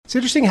It's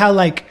interesting how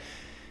like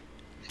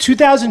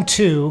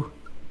 2002,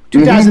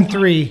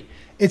 2003,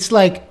 it's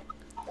like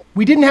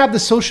we didn't have the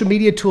social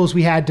media tools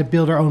we had to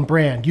build our own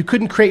brand. You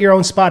couldn't create your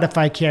own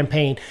Spotify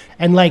campaign.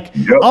 And like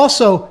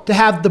also to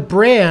have the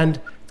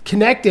brand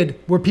connected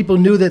where people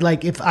knew that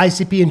like if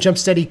ICP and Jump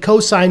Steady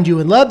co-signed you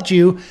and loved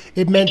you,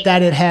 it meant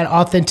that it had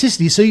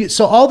authenticity.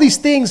 So all these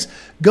things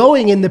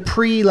going in the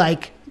pre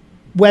like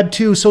Web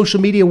 2 social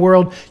media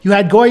world you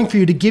had going for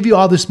you to give you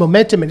all this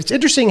momentum. And it's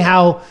interesting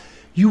how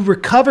you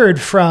recovered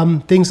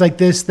from things like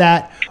this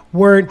that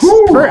weren't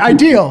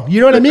ideal. You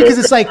know what I mean? Because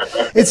it's like,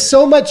 it's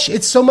so much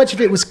of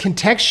it was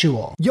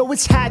contextual. Yo,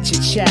 it's Hatchet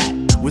Chat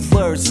with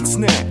Lars and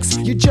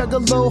Snax. You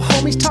juggalo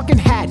homies talking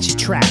hatchet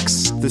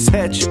tracks. There's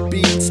hatchet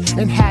beats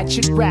and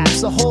hatchet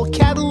raps. The whole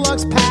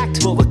catalog's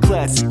packed full of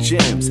classic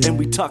gems, and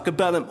we talk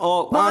about them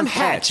all on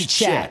Hatchet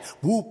Chat.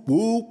 Whoop,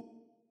 whoop.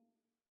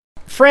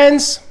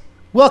 Friends,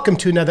 welcome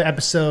to another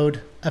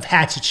episode of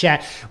Hatchet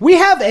Chat. We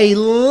have a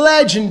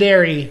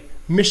legendary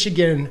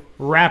Michigan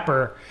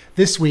rapper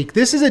this week.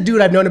 This is a dude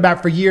I've known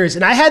about for years,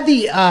 and I had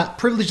the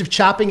privilege of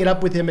chopping it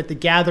up with him at the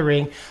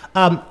gathering.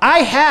 I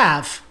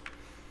have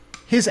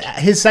his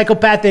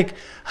Psychopathic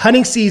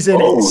Hunting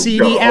Season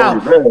CD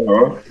out.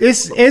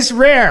 It's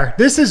rare.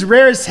 This is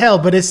rare as hell,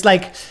 but it's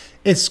like,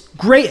 it's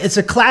great. It's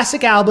a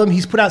classic album.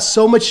 He's put out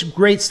so much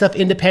great stuff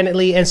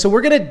independently. And so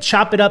we're going to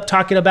chop it up,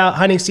 talking about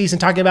Hunting Season,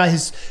 talking about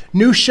his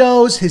new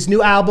shows, his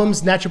new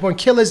albums, Natural Born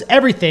Killers,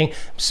 everything.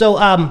 So,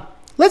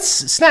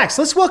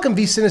 let's welcome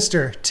V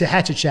Sinizter to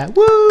Hatchet Chat.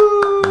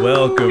 Woo!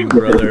 Welcome,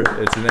 brother.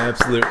 It's an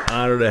absolute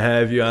honor to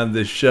have you on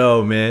the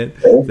show, man.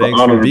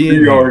 Thanks for being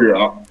here.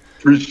 I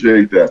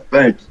appreciate that.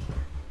 Thanks.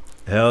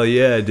 Hell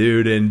yeah,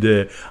 dude.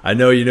 And I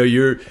know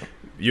you're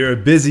a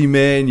busy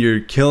man.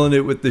 You're killing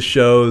it with the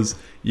shows.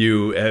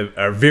 You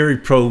are very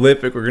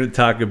prolific. We're going to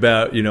talk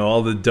about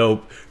all the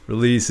dope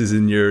releases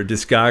in your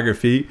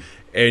discography.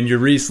 And you're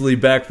recently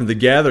back from the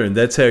gathering.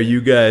 That's how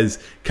you guys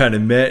kind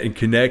of met and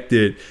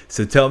connected.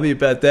 So tell me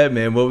about that,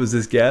 man. What was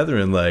this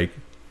gathering like?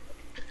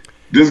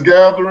 This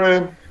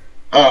gathering,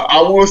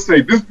 I will say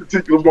this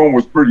particular one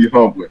was pretty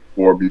humbling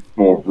for me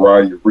for a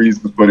variety of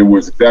reasons, but it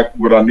was exactly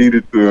what I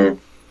needed to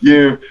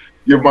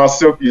give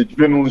myself the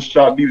adrenaline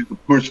shot needed to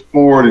push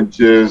forward and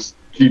just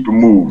keep it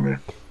moving.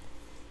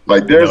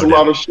 Like there's a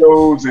lot of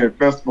shows and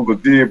festivals I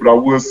did, but I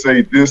will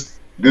say this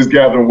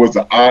gathering was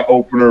an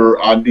eye-opener.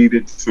 I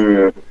needed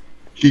to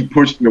keep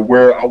pushing to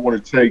where I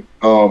want to take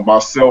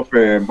myself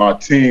and my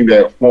team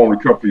that formed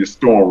the company of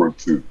Stormroot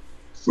to.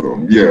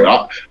 So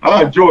yeah,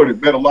 I enjoyed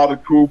it. Met a lot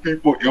of cool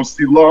people.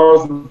 MC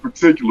Lars in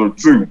particular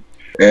too.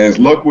 As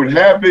luck would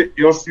have it,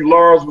 MC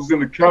Lars was in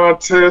the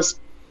contest.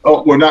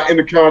 Well, not in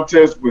the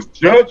contest, was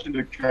judging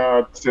the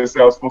contest.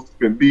 That was supposed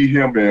to be me,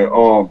 him,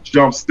 and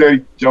Jump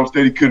Steady. Jump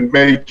Steady couldn't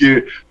make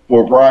it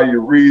for a variety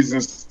of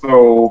reasons.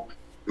 So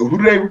who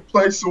did they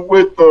replace him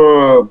with?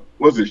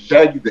 Was it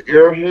Shaggy the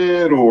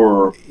Airhead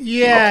or?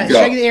 Yeah,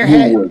 Shaggy the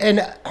Airhead,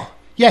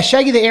 and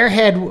Shaggy the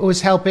Airhead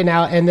was helping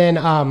out, and then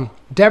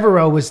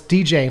Devereaux was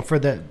DJing for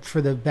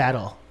the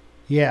battle.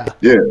 Yeah,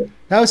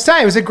 that was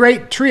tight. It was a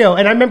great trio,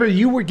 and I remember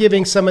you were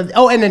giving some of.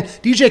 And then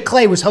DJ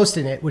Clay was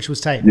hosting it, which was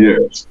tight.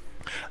 Yes.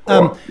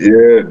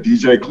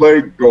 DJ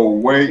Clay go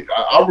away.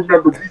 I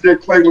remember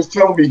DJ Clay was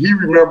telling me he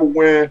remember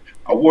when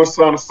I was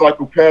signed to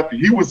Psychopathic.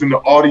 He was in the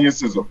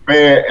audience as a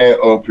fan at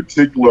a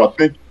particular, I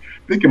think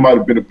it might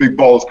have been a Big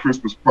Balls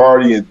Christmas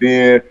party, and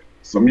then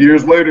some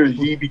years later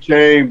he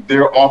became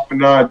their off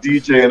and on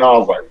DJ, and I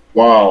was like,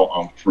 wow,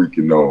 I'm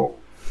freaking old.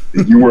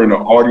 You were in the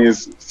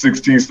audience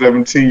 16,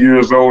 17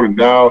 years old, and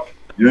now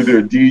you're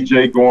their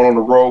DJ going on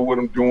the road with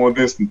them, doing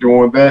this and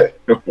doing that.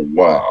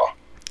 Wow.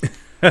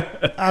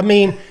 I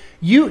mean,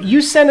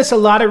 you sent us a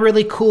lot of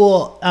really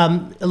cool,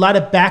 a lot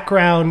of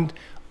background,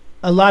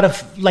 a lot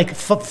of like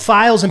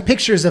files and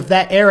pictures of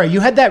that era. You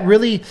had that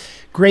really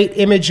great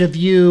image of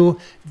you.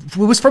 It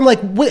was from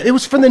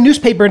the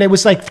newspaper, and it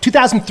was like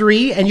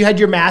 2003, and you had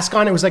your mask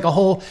on. It was like a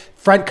whole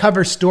front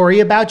cover story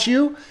about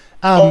you.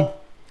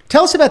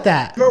 Tell us about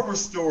that. Cover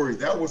story.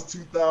 That was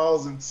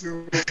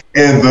 2002.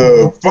 And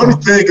the funny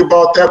thing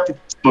about that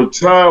particular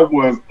time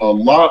was a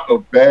lot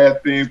of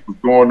bad things was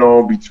going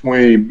on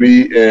between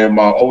me and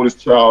my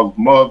oldest child's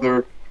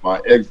mother, my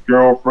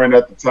ex-girlfriend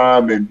at the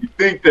time. And you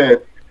think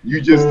that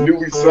you just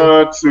newly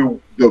signed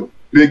to the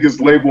biggest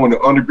label in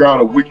the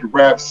underground of wicked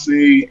rap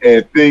scene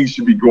and things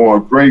should be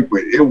going great, but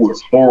it was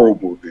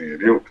horrible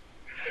then.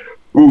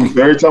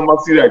 Every time I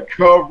see that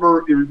cover,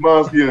 it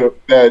reminds me of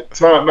that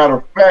time. Matter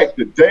of fact,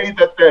 the day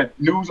that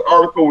news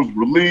article was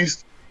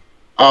released,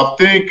 I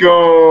think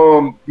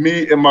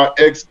me and my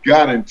ex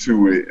got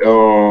into it.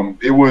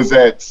 It was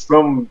at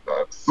some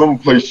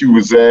place she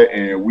was at,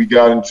 and we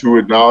got into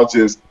it. And I was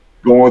just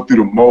going through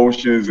the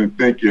motions and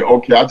thinking,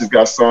 okay, I just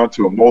got signed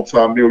to a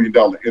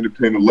multi-million-dollar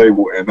independent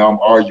label, and I'm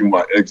arguing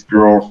with my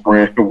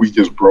ex-girlfriend, and we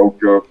just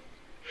broke up.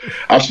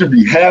 I should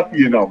be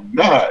happy, and I'm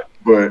not,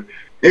 but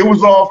it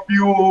was all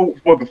fuel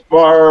for the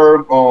fire.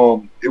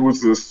 It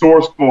was a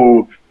source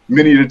for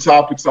many of the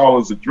topics I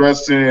was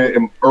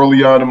addressing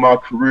early on in my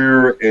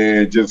career,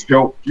 and just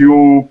helped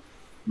fuel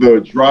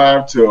the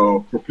drive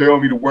to propel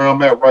me to where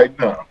I'm at right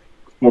now,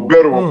 for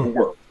better or for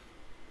worse.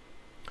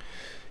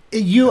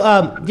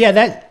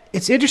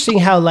 It's interesting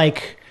how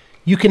like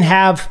you can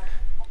have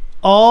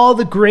all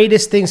the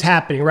greatest things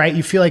happening, right?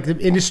 You feel like the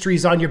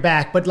industry's on your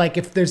back, but like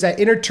if there's that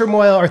inner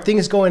turmoil or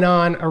things going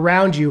on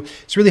around you,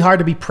 it's really hard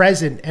to be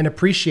present and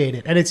appreciate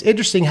it. And it's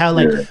interesting how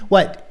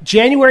like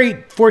January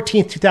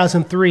 14th,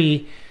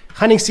 2003,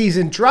 hunting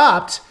season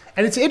dropped.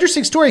 And it's an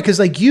interesting story because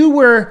like you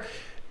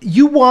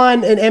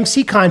won an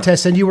MC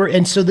contest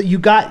and so that you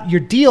got your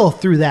deal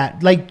through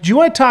that. Like, do you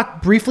want to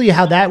talk briefly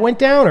how that went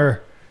down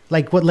or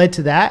like what led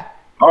to that?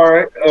 All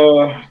right.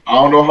 I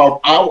don't know how.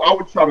 I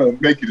would try to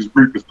make it as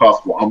brief as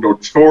possible. I'm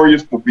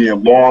notorious for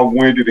being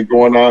long-winded and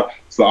going on,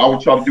 so I would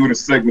try to do it in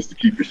segments to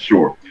keep it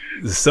short.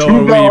 So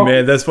are we,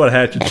 man. That's what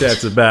Hatchet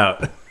Chat's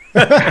about.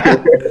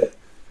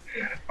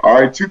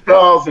 All right,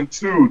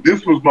 2002.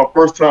 This was my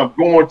first time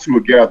going to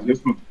a gathering.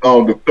 This was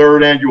the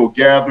third annual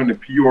gathering in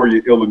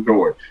Peoria,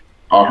 Illinois.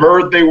 I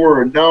heard they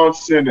were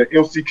announcing an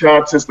MC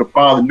contest to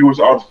find the newest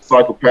artist of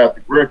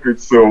Psychopathic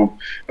Records. So,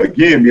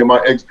 again, me and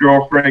my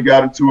ex-girlfriend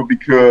got into it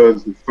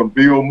because some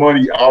bill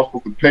money I was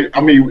supposed to pay.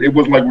 I mean, it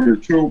wasn't like we were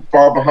too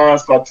far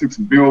behind, so I took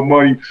some bill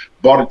money,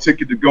 bought a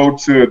ticket to go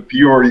to the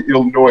Peoria,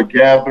 Illinois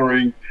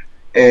gathering,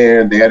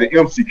 and they had an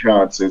MC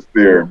contest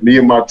there. Me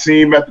and my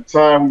team at the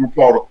time, we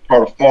were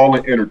part of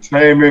Fallen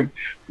Entertainment.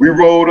 We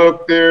rolled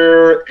up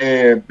there,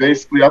 and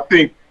basically, I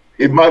think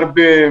it might have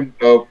been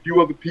a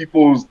few other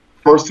people's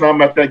first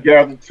time at that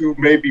gathering too,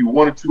 maybe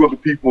one or two other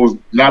people's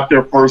not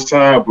their first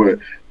time, but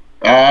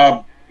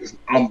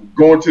I'm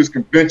going to this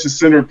convention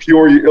center in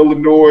Peoria,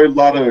 Illinois, a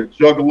lot of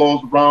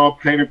juggalos around,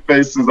 painted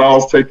faces. I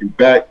was taken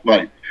back.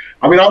 I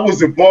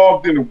was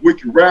involved in the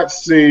wicked rap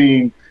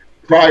scene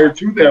prior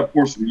to that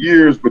for some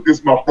years, but this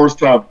is my first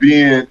time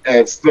being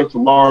at such a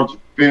large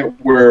event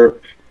where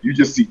you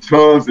just see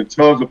tons and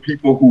tons of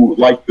people who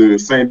like the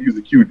same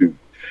music you do.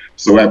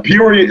 So at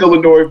Peoria,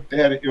 Illinois, they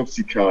had an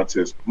MC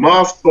contest.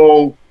 My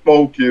sole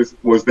focus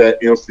was that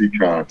MC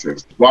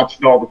contest,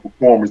 watching all the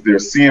performers there,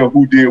 seeing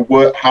who did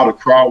what, how the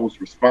crowd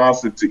was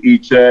responsive to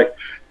each act.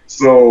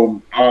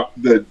 So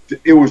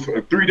it was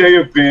a 3-day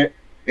event,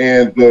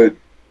 and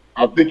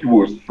I think it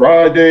was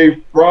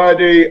Friday.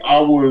 I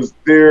was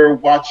there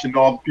watching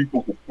all the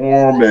people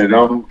perform, and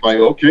I'm like,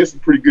 okay, it's some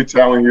pretty good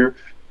talent here.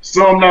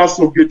 Some not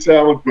so good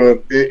talent,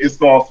 but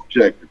it's all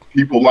subjective.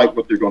 People like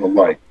what they're gonna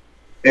like.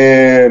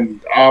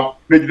 And I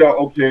figured out,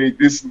 okay,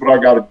 this is what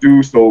I got to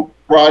do. So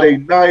Friday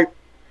night,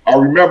 I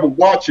remember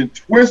watching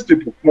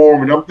Twisted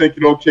perform, and I'm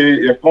thinking, okay,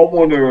 if I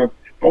want to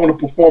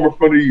perform in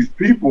front of these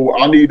people,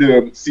 I need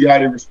to see how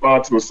they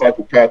respond to a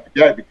psychopathic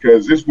act,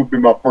 because this would be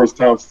my first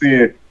time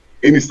seeing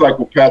any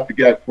psychopathic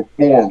act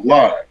perform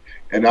live.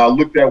 And I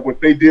looked at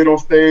what they did on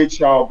stage,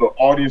 how the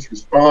audience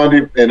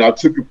responded, and I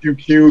took a few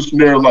cues from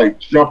there, like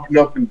jumping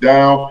up and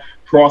down,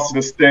 crossing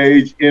the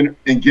stage,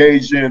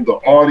 engaging the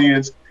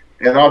audience.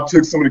 And I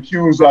took some of the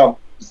cues I've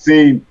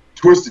seen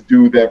Twisted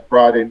do that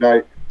Friday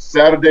night.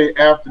 Saturday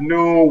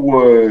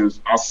afternoon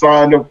I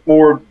signed up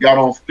for it, got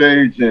on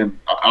stage, and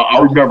I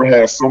remember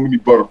had so many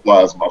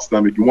butterflies in my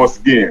stomach. And once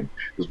again,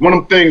 it's one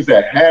of the things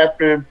that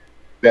happen,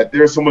 that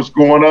there's so much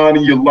going on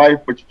in your life,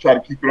 but you try to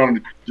keep it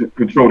under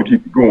control to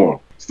keep it going.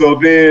 So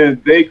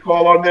then they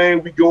call our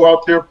name, we go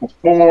out there,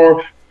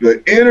 perform.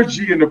 The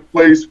energy in the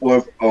place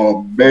was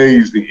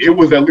amazing. It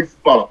was at least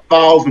about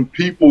 1,000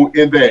 people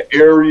in that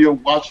area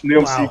watching the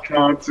MC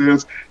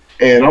contest.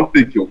 And I'm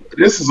thinking,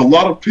 this is a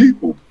lot of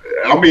people.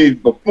 I mean,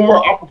 before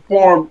I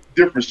performed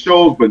different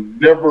shows, but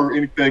never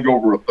anything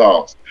over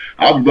 1,000.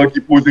 I'd be lucky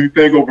if it was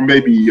anything over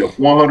maybe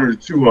 100 or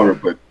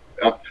 200, but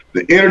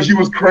the energy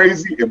was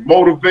crazy. It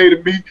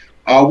motivated me.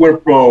 I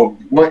went from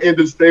one end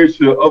of the stage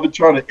to the other,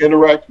 trying to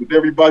interact with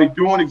everybody,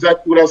 doing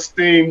exactly what I've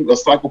seen a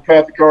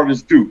psychopathic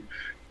artist do.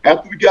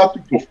 After we got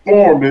through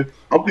performing,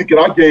 I'm thinking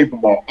I gave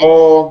them my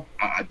all.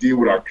 I did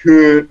what I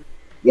could.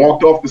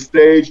 Walked off the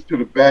stage to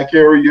the back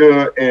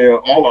area, and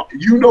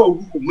you know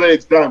who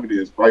Legs Diamond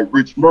is, right?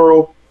 Rich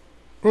Merle.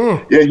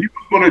 Yeah, he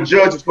was one of the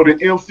judges for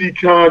the MC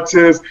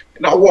contest,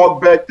 and I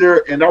walked back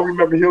there, and I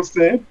remember him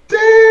saying,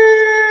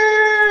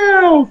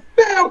 "Damn,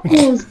 that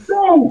was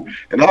dope."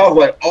 And I was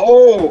like,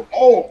 oh,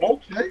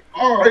 okay,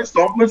 all right.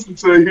 So I'm listening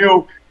to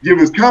him give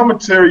his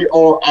commentary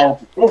on our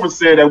performance,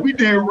 saying that we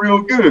did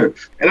real good.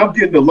 And I'm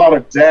getting a lot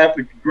of dap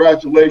and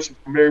congratulations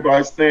from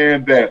everybody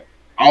saying that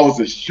I was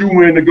a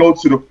shoo-in to go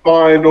to the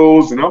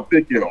finals. And I'm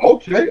thinking,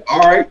 okay, all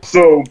right.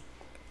 So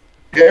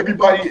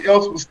everybody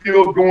else was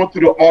still going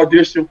through the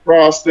audition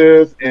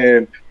process,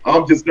 and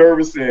I'm just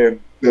nervous.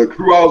 And the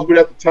crew I was with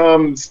at the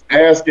time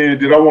asking,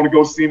 did I want to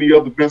go see any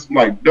other events? I'm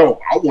like, no,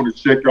 I want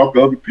to check out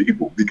the other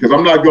people, because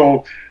I'm not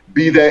going to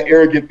be that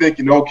arrogant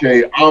thinking,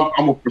 okay,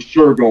 I'm for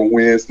sure going to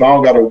win, so I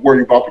don't got to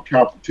worry about the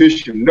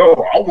competition. No,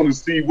 I want to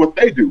see what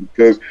they do,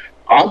 because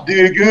I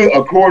did good.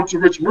 According to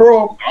Rich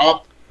Merle, I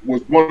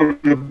was one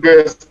of the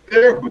best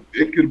there, but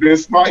it could have been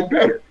slightly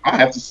better. I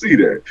have to see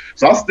that.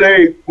 So I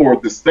stayed for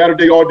the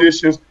Saturday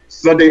auditions,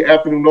 Sunday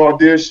afternoon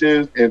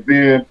auditions, and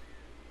then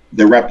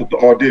they wrapped up the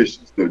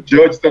auditions. The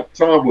judges at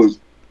the time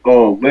was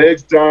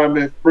Legs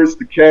Diamond, Fritz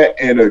the Cat,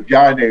 and a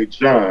guy named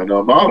John.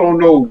 I don't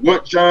know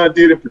what John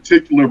did in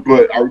particular,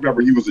 but I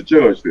remember he was a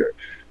judge there.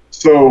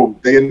 So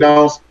they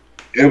announced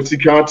MC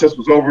contest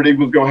was over. They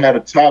was gonna have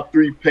the top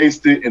 3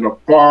 pasted in a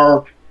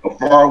far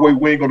away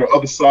wing on the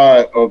other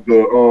side of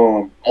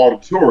the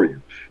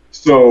auditorium.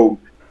 So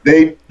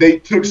they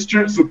took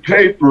strips of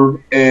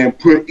paper and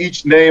put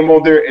each name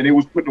on there, and it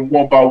was putting them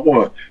one by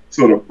one.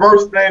 So the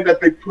first name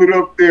that they put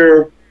up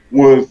there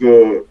was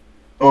a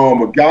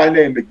guy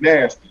named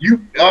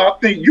McNasty. I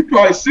think you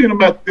probably seen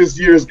him at this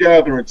year's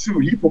gathering too.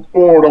 He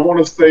performed, I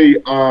want to say,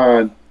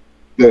 on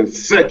the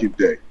second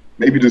day,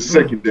 maybe the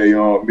second day.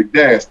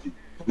 McNasty,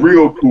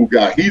 real cool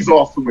guy. He's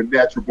also in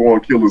Natural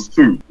Born Killers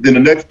too. Then the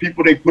next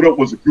people they put up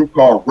was a group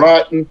called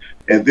Rotten,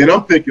 and then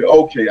I'm thinking,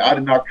 okay, I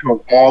did not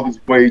come all this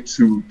way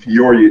to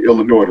Peoria,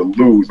 Illinois to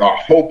lose. I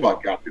hope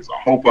I got this.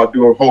 I hope I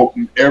do. I'm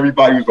hoping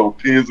everybody was on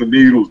pins and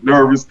needles,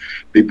 nervous.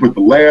 They put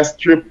the last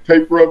strip of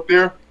paper up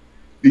there.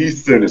 V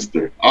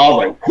Sinizter. I was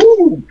like,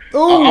 whoo!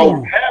 I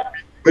was happy,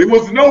 but it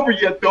wasn't over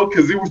yet though,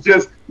 because it was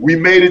just we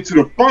made it to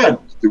the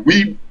finals.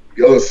 We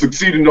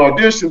succeeded in the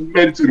auditions, we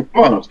made it to the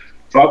finals.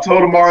 So I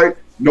told them, all right,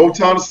 no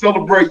time to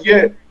celebrate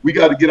yet. We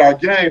got to get our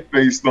game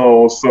face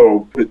on.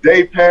 So the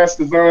day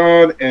passes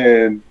on,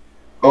 and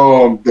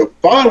the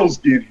finals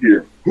get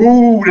here.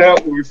 Ooh,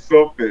 that was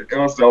something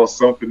else. That was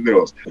something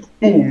else.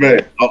 Ooh,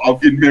 man, I'm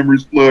getting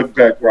memories flooded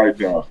back right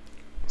now.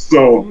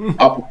 So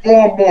I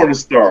performed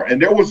Morningstar, and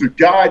there was a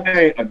guy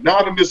named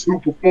Anonymous who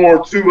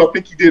performed too. I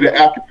think he did an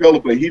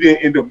acapella, but he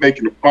didn't end up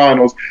making the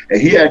finals. And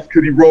he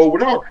could he roll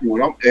with our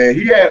crew, and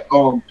he had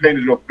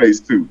painted up face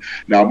too.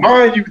 Now,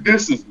 mind you,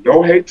 this is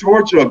no hate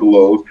toward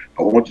Juggalos.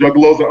 I want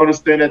Juggalos to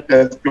understand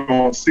that's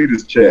going to see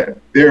this chat.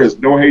 There is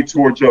no hate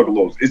toward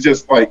Juggalos. It's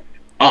just like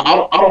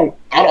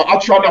I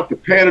try not to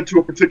pander to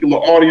a particular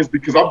audience,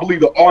 because I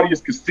believe the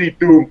audience could see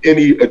through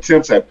any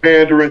attempts at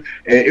pandering,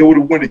 and it would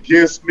have went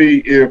against me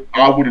if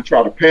I would have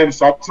tried to pander.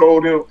 So I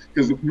told him,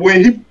 because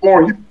when he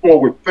performed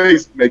with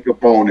face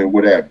makeup on and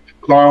whatever,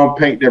 clown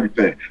paint and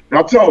everything. And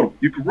I told him,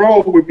 you can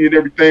roll with me and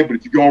everything, but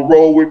if you're gonna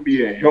roll with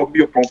me and help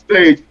me up on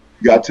stage,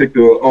 you gotta take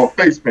the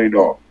face paint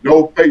off.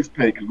 No face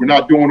paint, because we're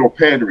not doing no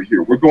pandering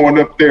here. We're going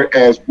up there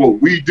as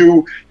what we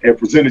do and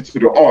present it to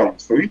the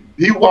audience. So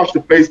he washed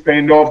the face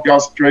paint off, got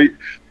straight,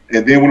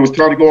 and then when it was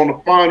time to go on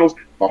the finals,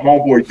 my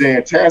homeboy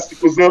Dan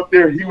Tastic was up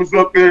there. He was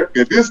up there,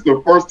 and this is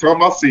the first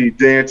time I seen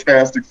Dan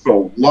Tastic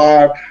so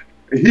live.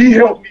 He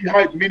helped me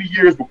hype many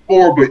years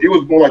before, but it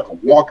was more like a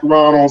walk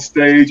around on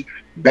stage,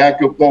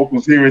 backup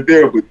vocals here and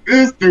there. But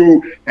this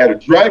dude had a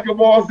Dragon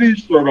Ball Z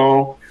shirt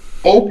on,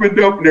 opened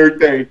up and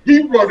everything.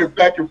 He running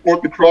back and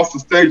forth across the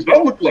stage. And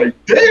I looked like,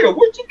 damn,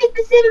 where'd you get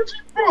this energy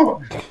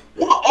from?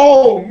 Well,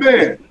 oh,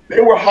 man. They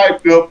were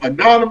hyped up.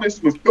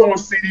 Anonymous was throwing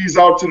CDs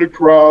out to the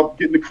crowd,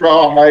 getting the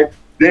crowd hyped.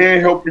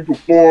 Dan helped me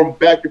perform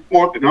back and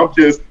forth, and I'm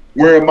just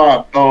wearing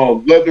my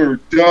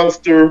leather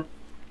duster,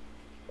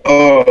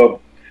 a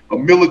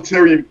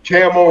military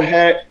camo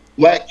hat,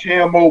 black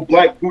camo,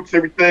 black boots,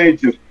 everything,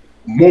 just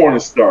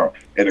Morningstar.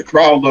 And the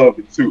crowd loved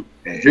it, too.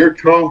 And here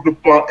comes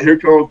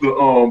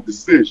the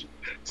decision.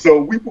 So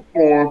we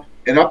performed,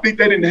 and I think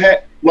they didn't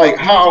have, like,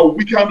 how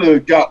we kind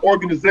of got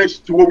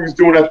organization to what we was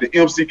doing at the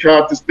MC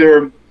contest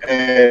there,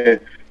 and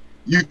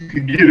you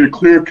could get a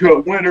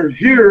clear-cut winner.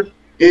 Here,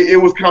 it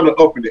was kind of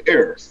up in the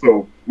air.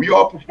 So we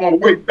all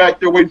performed, waiting back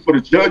there, waiting for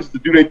the judges to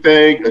do their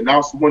thing,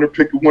 announce the winner,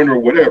 pick a winner, or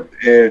whatever.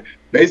 And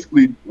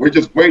basically, we're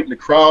just waiting, the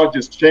crowd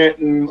just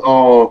chanting,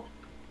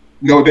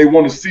 they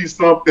want to see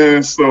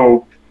something.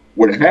 So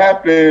what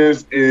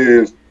happens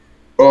is,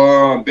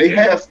 they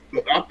had,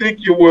 I think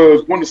it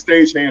was one of the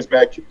stagehands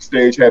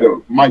backstage had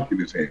a mic in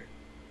his hand.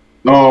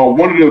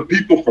 One of the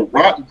people from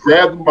Rotten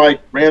grabbed the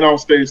mic, ran on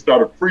stage,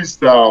 started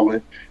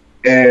freestyling,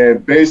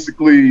 and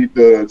basically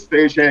the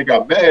stagehand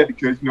got mad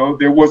because,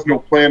 there was no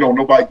plan on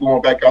nobody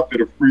going back out there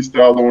to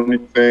freestyle or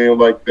anything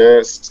like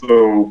that.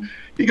 So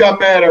he got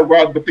mad at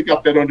Rotten, but they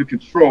got that under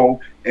control.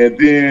 And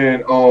then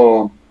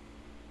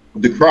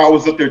the crowd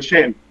was up there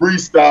chanting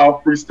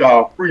freestyle,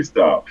 freestyle,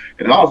 freestyle.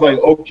 And I was like,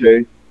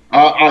 okay.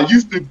 I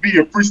used to be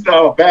in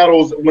freestyle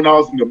battles when I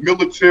was in the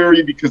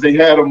military, because they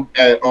had them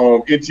at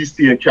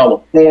NTC in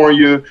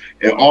California,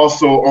 and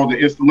also on the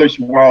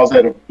installation where I was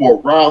at in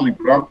Fort Riley.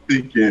 But I'm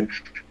thinking,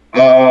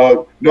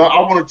 no,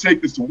 I want to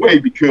take this away,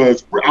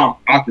 because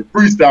I can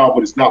freestyle,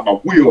 but it's not my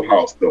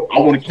wheelhouse, though. I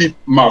want to keep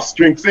my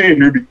strengths in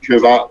here,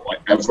 because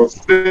as I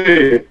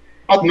said,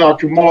 I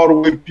knocked him all the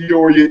way to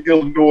Peoria,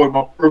 Illinois,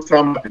 my first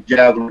time at the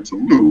gathering to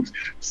lose.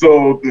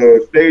 So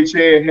the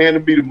stagehand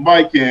handed me the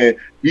mic, and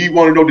he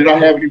wanted to know, did I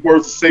have any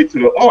words to say to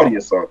the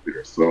audience out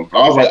there? So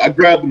I was like, I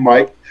grabbed the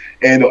mic,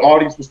 and the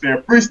audience was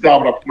saying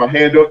freestyle, but I put my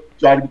hand up,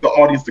 tried to get the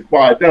audience to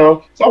quiet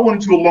down. So I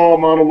went into a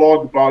long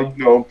monologue about,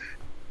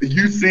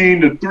 you've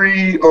seen the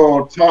 3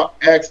 top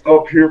acts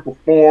up here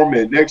perform,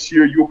 and next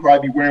year you'll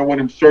probably be wearing one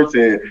of them shirts,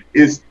 and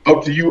it's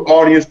up to you,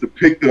 audience, to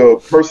pick the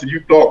person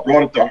you thought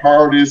brought it the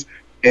hardest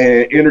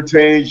and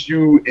entertains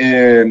you,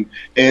 and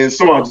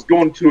so I'm just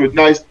going to a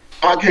nice,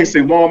 I can't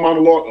say long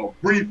monologue,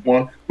 a brief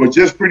one, but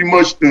just pretty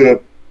much to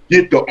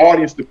get the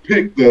audience to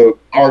pick the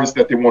artist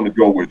that they want to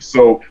go with.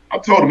 So I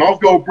told them I was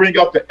going to bring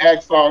out the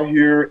acts out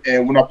here,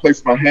 and when I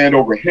place my hand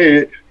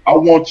overhead, I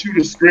want you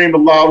to scream the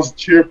loudest,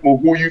 cheer for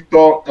who you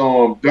thought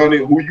done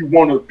it, who you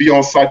want to be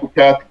on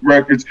Psychopathic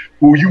Records,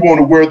 who you want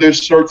to wear their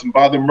shirts and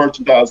buy their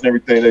merchandise and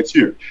everything next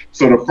year.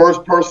 So the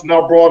first person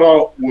I brought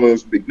out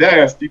was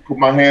McNasty. Put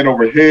my hand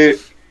overhead.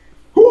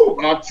 Whew,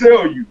 I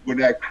tell you, when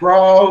that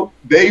crowd,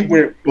 they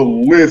went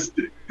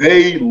ballistic.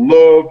 They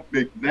loved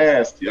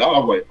McNasty. I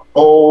was like,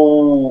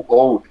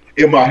 oh.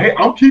 In my head,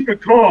 I'm keeping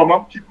calm.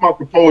 I'm keeping my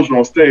composure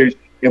on stage.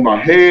 In my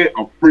head,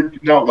 I'm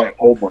freaking out like,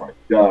 oh my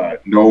God,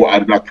 no, I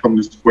did not come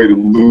this way to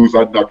lose.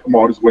 I did not come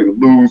all this way to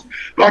lose.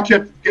 But I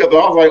kept it together.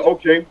 I was like,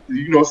 okay,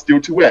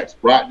 still two acts,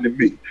 Rotten and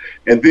me.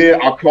 And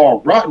then I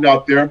called Rotten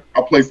out there.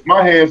 I placed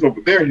my hands over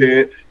their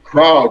head.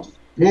 Crowd just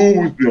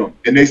boos them.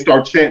 And they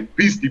start chanting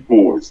Beastie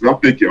Boys. And I'm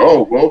thinking,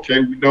 oh, well, okay,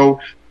 we know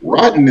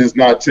Rotten is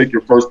not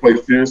taking first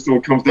place here. So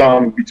it comes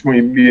down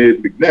between me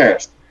and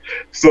McNasty.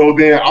 So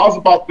then I was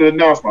about to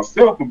announce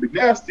myself, but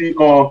McNasty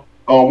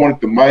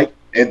wanted the mic.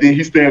 And then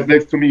he stands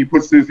next to me, he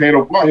puts his hand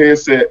over my head and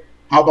said,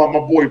 how about my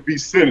boy V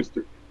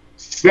Sinizter?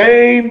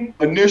 Same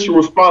initial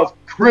response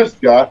Chris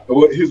got.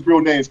 His real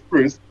name is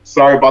Chris.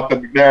 Sorry about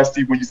that,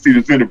 McNasty, when you see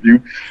this interview.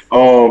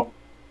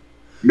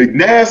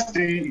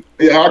 McNasty,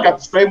 I got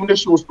the same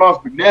initial response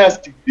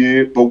McNasty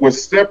did, but what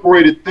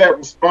separated that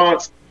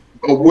response,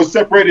 what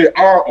separated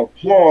our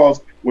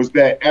applause was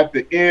that at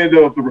the end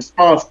of the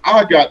response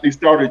I got, they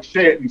started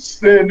chanting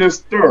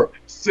Sinister,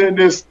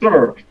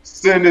 Sinister,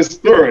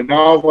 Sinister. And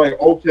I was like,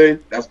 okay,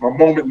 that's my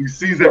moment. He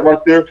sees that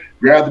right there,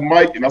 grabbed the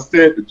mic, and I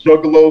said, the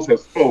Juggalos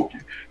have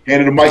spoken.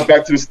 Handed the mic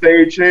back to the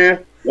stage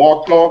hand,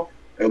 walked off,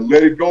 and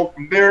let it go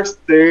from there.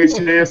 Stage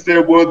hand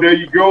said, well, there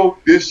you go.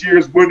 This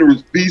year's winner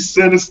is V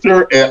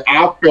Sinizter, and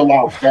I fell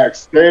out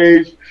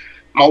backstage.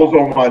 I was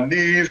on my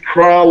knees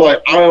crying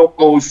like I am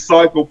on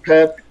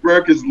Psychopathic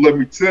Records. Let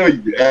me tell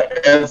you,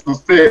 as I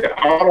said,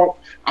 I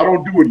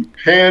don't do any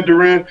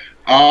pandering.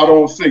 I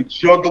don't say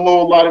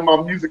juggalo a lot in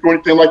my music or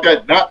anything like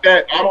that. Not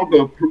that I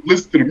don't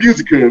listen to the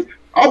music, because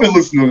I've been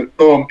listening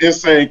to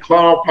Insane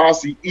Clown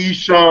Posse,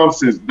 Esham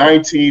since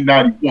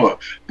 1991.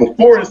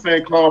 Before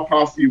Insane Clown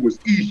Posse, it was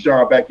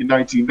Esham back in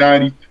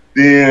 1990.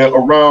 Then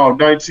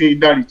around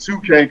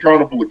 1992 came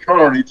Carnival of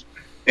Carnage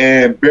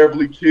and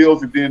Beverly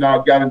Kills, and then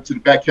I got into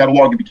the back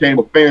catalog and became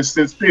a fan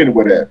since then or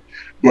whatever.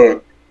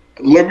 But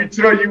let me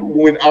tell you,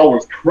 when I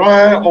was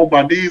crying on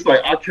my knees,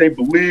 like I can't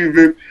believe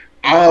it,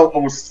 I'm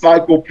on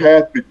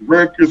Psychopathic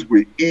Records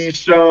with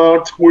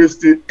Esham,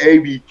 Twisted,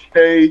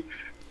 ABK,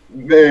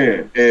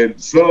 man, and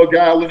Zug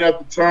Island at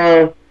the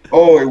time.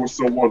 Oh, it was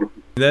so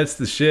wonderful. That's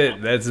the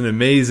shit. That's an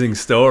amazing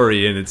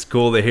story, and it's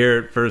cool to hear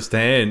it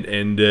firsthand.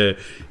 And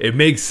it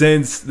makes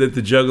sense that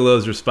the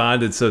Juggalos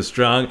responded so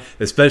strong,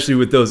 especially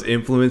with those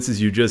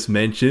influences you just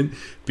mentioned,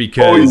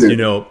 because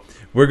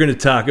we're going to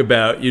talk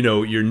about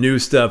your new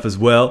stuff as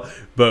well,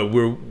 but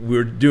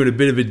we're doing a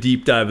bit of a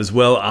deep dive as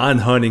well on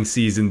Hunting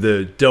Season,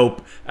 the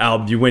dope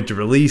album you went to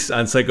release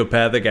on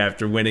Psychopathic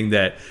after winning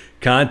that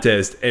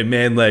contest. And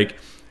man, like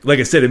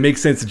I said, it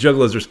makes sense the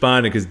Juggalos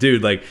responded because,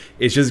 dude, like,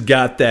 it's just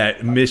got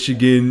that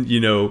Michigan,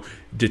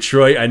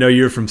 Detroit. I know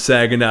you're from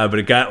Saginaw, but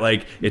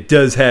it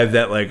does have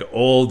that, like,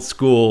 old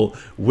school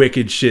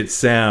wicked shit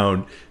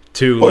sound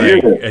to,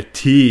 a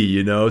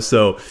T,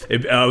 So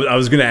I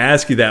was going to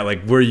ask you that,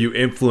 like, were you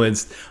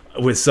influenced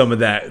with some of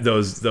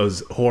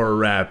those horror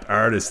rap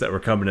artists that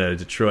were coming out of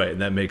Detroit? And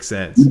that makes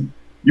sense.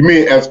 You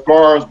mean as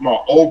far as my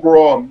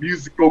overall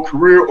musical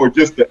career or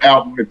just the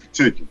album in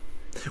particular?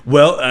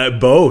 Well,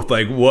 both.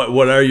 Like,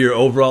 what are your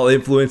overall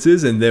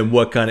influences, and then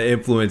what kind of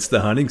influenced the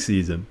Hunting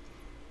Season?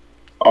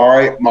 All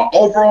right, my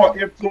overall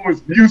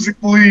influence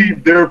musically,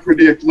 they're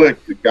pretty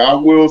eclectic. I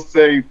will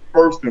say,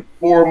 first and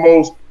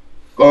foremost,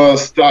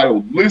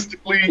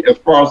 stylistically, as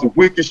far as the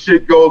wicked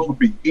shit goes, would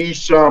be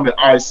Esham and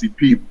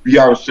ICP,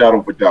 beyond a shadow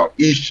of a doubt.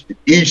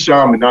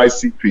 Esham and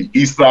ICP,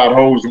 East Side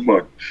Hoes and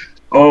Money.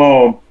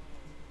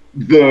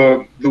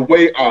 The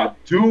way I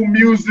do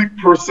music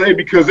per se,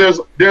 because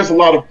there's a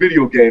lot of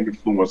video game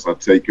influence I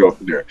take up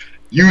in there.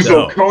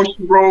 Yuzo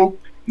Koshiro,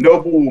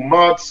 Nobu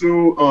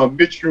Uematsu,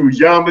 Mitru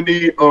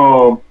Yamane,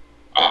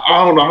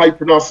 I don't know how you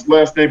pronounce his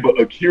last name, but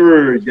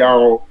Akira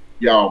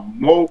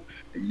Yamaki,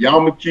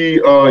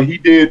 he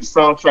did the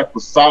soundtrack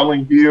for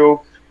Silent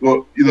Hill.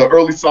 Well, the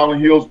early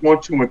Silent Hills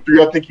 1, 2, and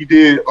 3. I think he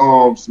did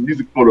some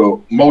music for the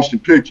motion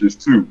pictures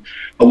too.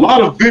 A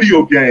lot of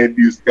video game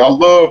music. I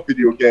love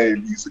video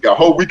game music. I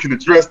hope we can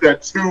address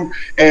that too.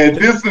 And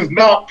this is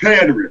not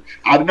pandering.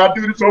 I did not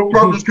do this on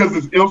purpose because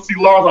it's MC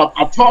Lars.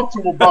 I talked to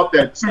him about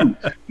that too.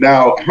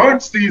 Now,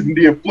 Hunt Season,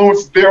 the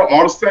influences there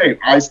are the same.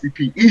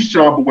 ICP,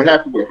 Esham, but what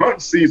happened with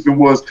Hunt Season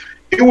was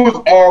it was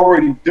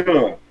already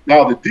done.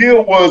 Now, the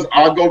deal was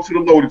I go to the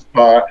Lotus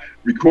Pod,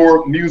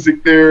 record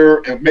music there,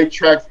 and make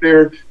tracks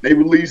there. They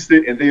release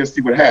it, and they'll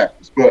see what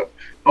happens. But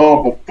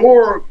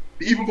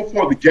even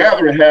before the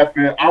gathering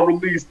happened, I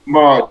released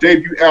my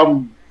debut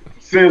album,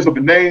 Sins of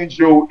an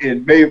Angel,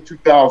 in May of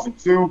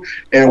 2002.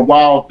 And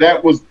while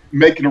that was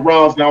making the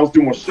rounds and I was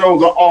doing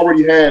shows, I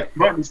already had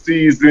Hunting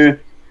Season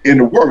in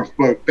the works.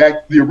 But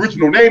the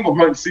original name of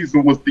hunting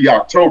season was the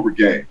October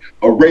Game,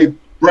 a Ray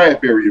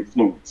Bradbury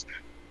influence.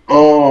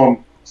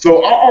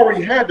 So I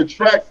already had the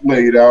tracks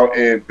laid out,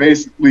 and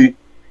basically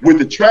with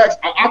the tracks,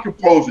 I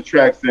composed the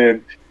tracks,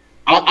 and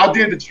I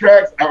did the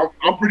tracks.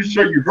 I'm pretty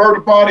sure you heard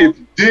about it. If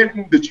you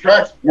didn't, the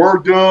tracks were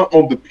done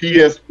on the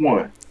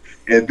PS1,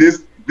 and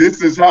this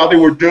is how they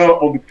were done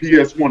on the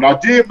PS1. I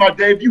did my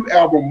debut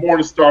album,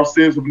 Morning Star,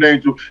 Sins of an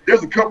Angel.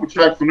 There's a couple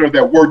tracks on there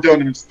that were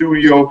done in the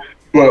studio,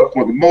 but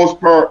for the most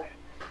part,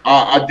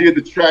 I did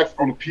the tracks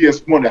on the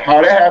PS1. And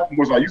how that happened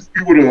was I used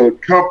to be with a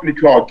company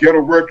called Ghetto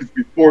Records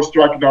before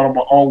striking out on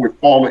my own with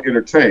Fallen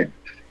Entertainment.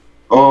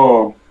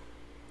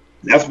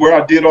 That's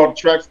where I did all the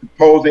tracks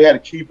composed. They had the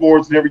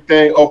keyboards and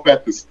everything up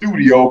at the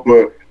studio,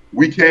 but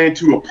we came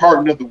to a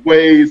part of the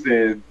ways,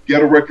 and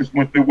Ghetto Records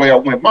went their way, I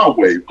went my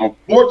way.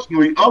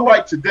 Unfortunately,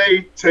 unlike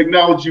today,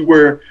 technology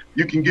where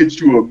you can get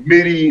you a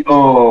MIDI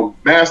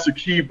master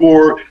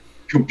keyboard,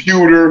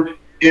 computer,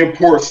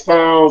 import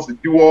sounds,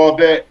 and do all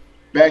that.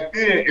 Back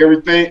then,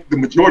 everything, the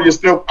majority of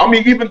stuff, I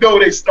mean, even though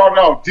they started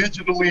out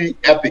digitally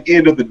at the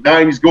end of the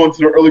 90s, going to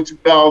the early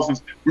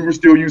 2000s, we were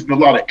still using a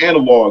lot of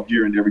analog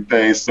gear and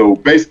everything. So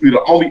basically,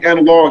 the only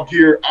analog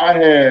gear I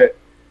had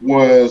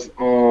was,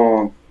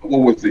 what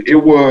was it? It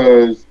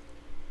was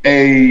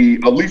a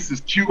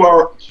Alesis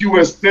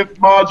QS synth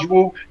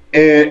module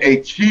and a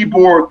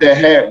keyboard that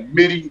had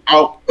MIDI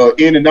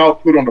in and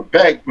output on the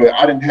back, but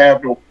I didn't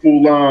have no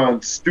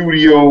full-on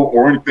studio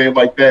or anything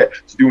like that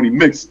to do any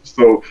mixing.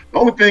 So the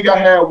only thing I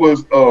had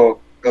was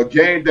a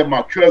game that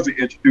my cousin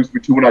introduced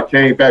me to when I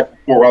came back from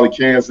Fort Riley,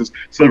 Kansas,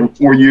 serving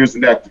 4 years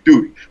in active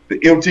duty. The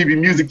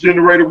MTV Music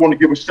Generator, want to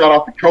give a shout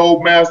out to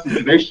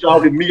Codemasters. They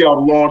shouted me out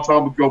a long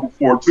time ago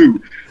before too.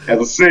 As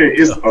I said,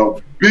 it's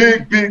a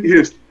big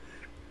history.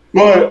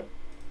 But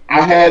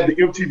I had the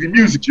MTV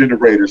Music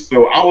Generator,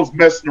 so I was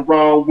messing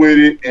around with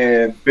it,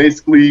 and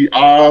basically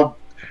I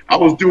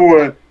was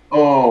doing,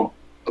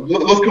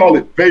 let's call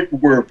it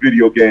vaporware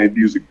video game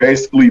music.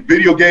 Basically,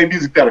 video game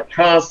music that are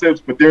concepts,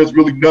 but there's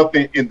really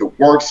nothing in the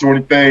works or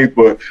anything.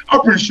 But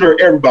I'm pretty sure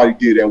everybody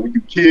did that. When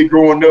you kid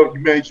growing up, you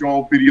made your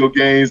own video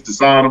games,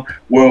 design them.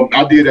 Well,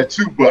 I did that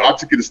too, but I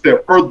took it a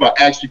step further by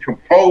actually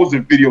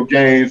composing video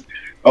games,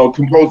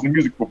 composing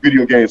music for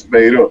video games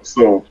made up.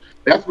 So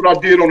that's what I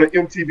did on the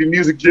MTV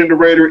Music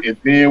Generator. And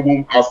then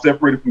when I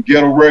separated from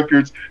Ghetto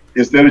Records,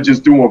 instead of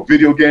just doing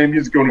video game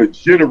music on the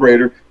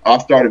generator, I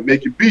started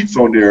making beats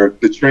on there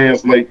to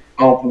translate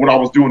from what I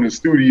was doing in the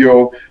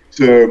studio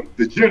to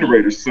the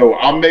generator. So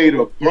I made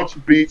a bunch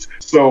of beats.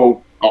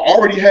 So I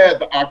already had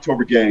the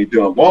October Game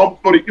done long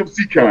before the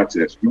MC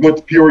contest. We went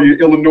to Peoria,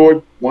 Illinois,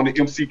 won the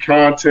MC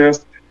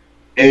contest.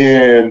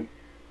 And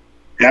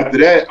after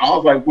that, I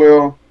was like,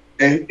 well,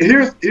 and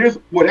here's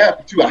what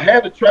happened too. I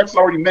had the tracks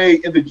already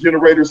made in the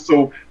generator,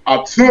 so I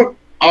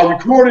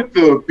recorded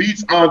the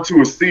beats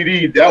onto a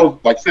CD. That was,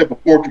 like I said,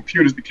 before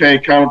computers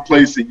became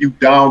commonplace and you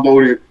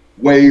downloaded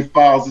WAV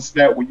files and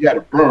snap when you had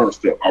to burn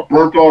stuff. I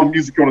burnt all the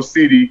music on a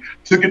CD,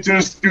 took it to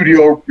the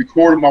studio,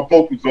 recorded my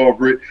vocals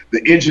over it.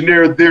 The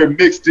engineer there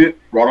mixed it,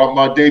 brought out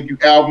my debut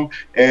album,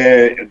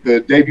 and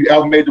the debut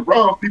album made the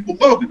rounds. People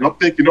loved it. I'm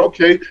thinking,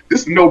 okay,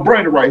 this is a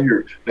no-brainer right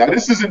here. Now,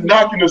 this isn't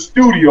knocking the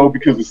studio,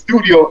 because the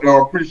studio,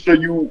 I'm pretty sure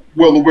you're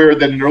well aware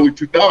that in the early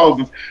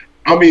 2000s,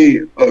 I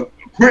mean,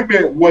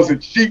 equipment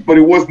wasn't cheap, but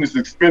it wasn't as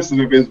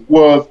expensive as it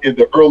was in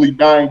the early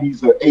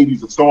 90s or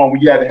 80s and so on,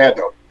 when you had to have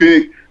the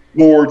big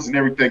boards and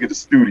everything at the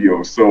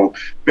studio. So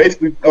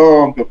basically,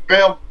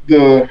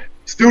 the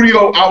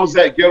studio I was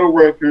at, Ghetto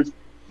Records,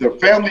 the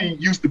family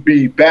used to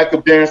be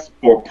backup dancer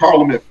for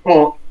Parliament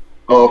Funk,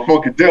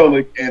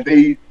 Funkadelic, and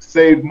they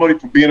saved money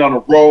from being on the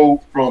road,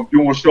 from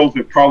doing shows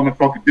at Parliament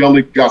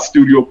Funkadelic, got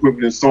studio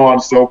equipment and so on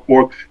and so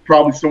forth,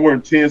 probably somewhere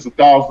in tens of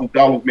thousands of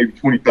dollars, maybe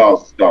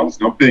 $20,000.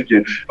 And I'm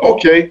thinking,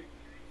 okay,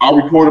 I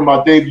recorded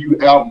my debut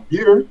album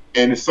here,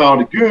 and it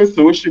sounded good,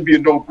 so it should be a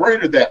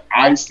no-brainer that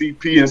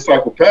ICP and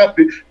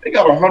Psychopathic, they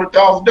got a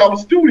 $100,000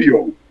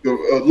 studio,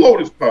 the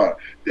Lotus Pod.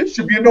 This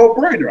should be a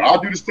no-brainer. I'll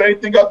do the same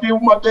thing I did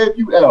with my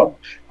debut album.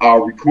 I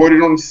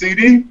recorded on the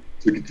CD,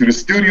 took it to the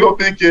studio,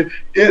 thinking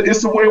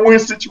it's a win-win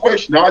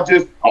situation. I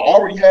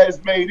already had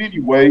it made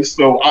anyway,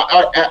 so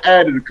I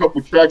added a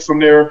couple tracks on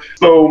there.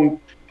 So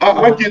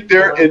I get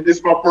there, and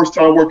it's my first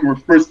time working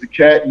with Fritz the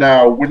Cat.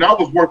 Now, when I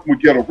was working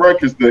with Ghetto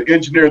Records, the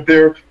engineer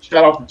there,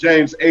 shout out to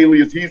James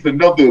Alias, he's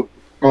another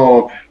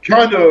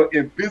kind of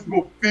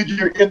invisible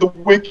figure in the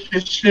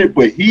wicked shit,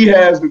 but he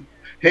has his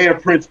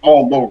handprints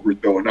all over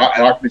it, though, and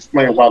I can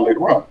explain why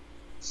later on.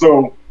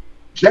 So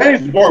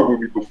James worked with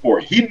me before.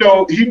 He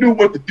knew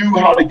what to do,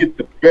 how to get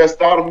the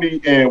best out of me,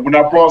 and when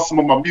I brought some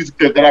of my music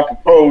that I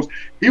composed,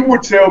 he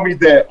would tell me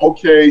that,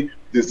 okay,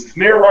 this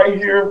snare right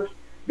here,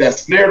 that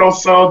snare don't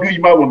sound good.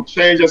 You might want to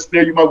change that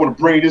snare. You might want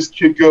to bring this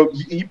kick up.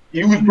 He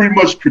was pretty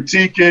much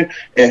critiquing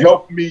and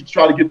helping me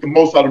try to get the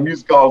most out of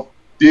music I was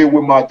did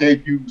with my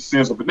debut,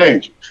 Sins of an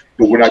Angel.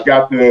 But when I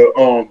got the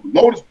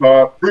Lotus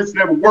Pod, Fritz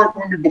never worked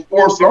with me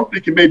before, so I'm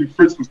thinking maybe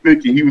Fritz was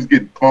thinking he was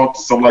getting punked or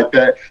something like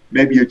that,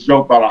 maybe a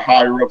joke about a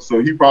higher up.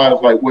 So he probably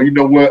was like, well, you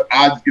know what?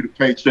 I just get a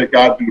paycheck.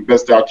 I'll do the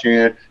best I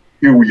can.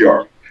 Here we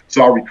are.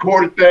 So I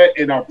recorded that,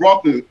 and I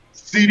brought the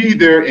CD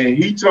there, and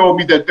he told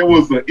me that there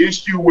was an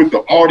issue with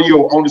the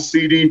audio on the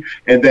CD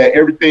and that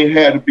everything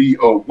had to be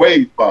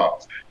WAV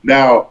files.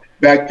 Now,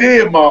 back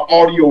then, my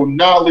audio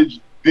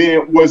knowledge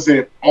then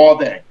wasn't all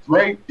that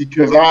great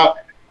because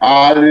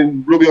I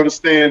didn't really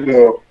understand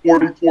the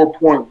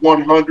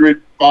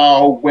 44.100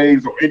 file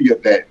waves or any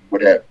of that,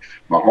 whatever.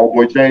 My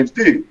homeboy James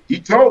did. He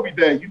told me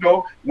that, you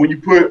know, when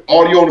you put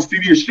audio on the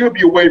CD, it should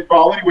be a WAV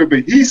file anyway, but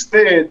he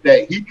said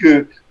that he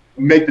could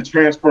make the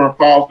transfer of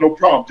files, no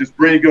problem. Just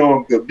bring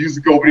the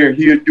music over there,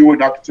 he'll do it,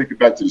 and I can take it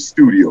back to the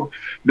studio.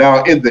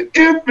 Now, in the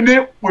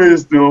infinite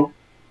wisdom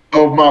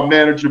of my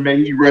manager,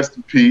 may he rest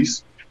in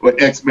peace, or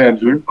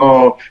ex-manager,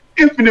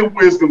 infinite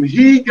wisdom,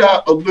 he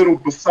got a little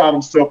beside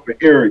himself and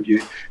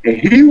arrogant, and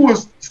he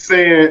was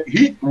saying,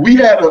 we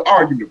had an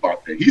argument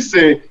about that. He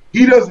said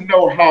he doesn't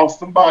know how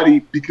somebody,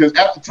 because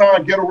at the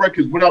time, Ghetto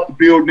Records went out the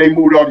building, they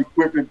moved all the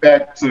equipment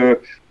back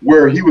to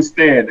where he was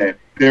staying at.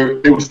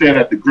 They were staying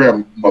at the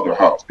grandmother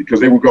house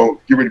because they were going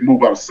to get ready to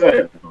move out of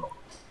sight.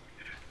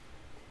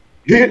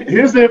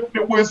 His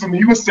infinite wisdom,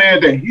 he was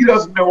saying that he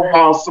doesn't know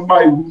how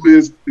somebody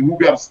who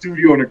got a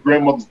studio in their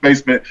grandmother's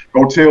basement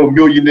gonna tell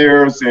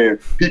millionaires and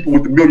people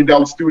with the $1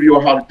 million studio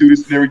how to do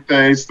this and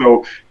everything.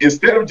 So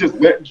instead of just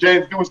letting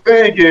James do his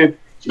thing, and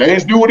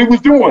James knew what he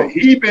was doing.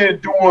 He been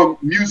doing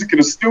music in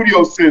the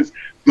studio since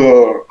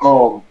the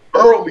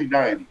early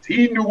 90s.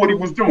 He knew what he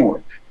was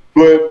doing.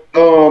 But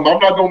I'm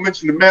not going to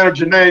mention the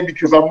manager name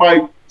because I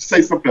might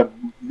say something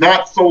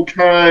not so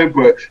kind,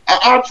 but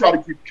I'll try to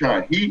keep it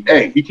kind.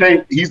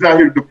 He's not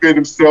here to defend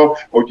himself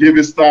or give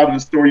his side of the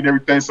story and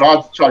everything, so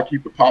I'll just try to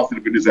keep it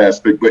positive in this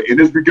aspect. But in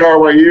this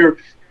regard right here,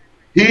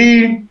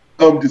 he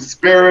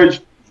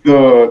disparaged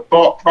the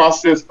thought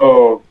process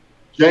of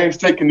James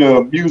taking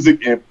the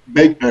music and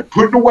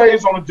putting the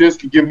waves on the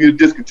disc and giving me the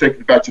disc and taking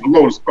it back to the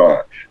Lotus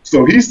Pod.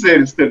 So he said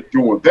instead of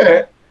doing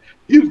that,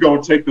 he was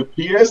going to take the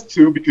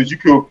PS2, because you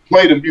could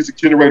play the music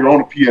generator on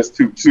the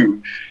PS2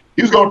 too.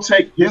 He was going to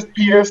take his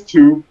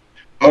PS2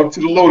 up to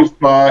the Lotus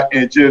Pod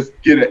and just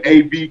get an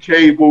AV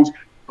cables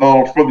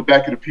from the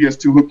back of the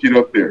PS2, hook it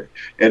up there.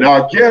 And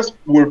I guess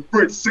when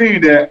Fritz seen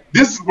that,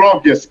 this is what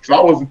I'm guessing, because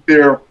I wasn't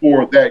there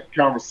for that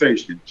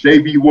conversation.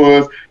 JB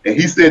was, and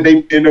he said they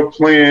ended up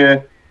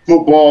playing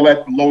football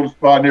at the Lotus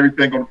Pod and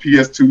everything on the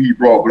PS2 he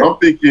brought. But I'm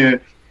thinking,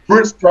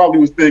 Fritz probably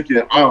was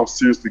thinking, I'm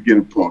seriously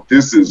getting punked.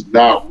 This is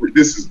not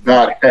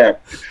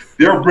happening.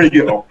 They're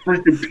bringing a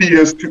freaking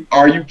PS2.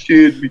 Are you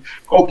kidding me?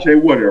 Okay,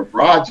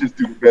 whatever. I just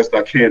do the best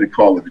I can to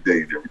call it a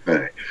day and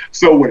everything.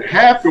 So what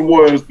happened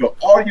was the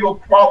audio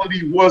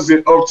quality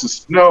wasn't up to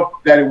snuff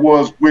that it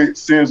was with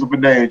Sins of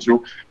an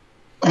Angel.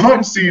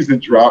 Hunting season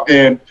dropped,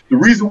 and the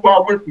reason why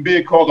I went from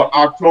being called an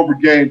October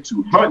game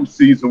to hunting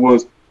season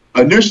was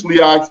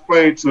initially I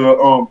explained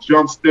to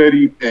Jump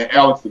Steady and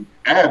Alex and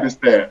Abbas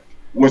that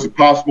was it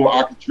possible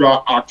I could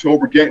drop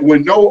October game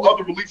when no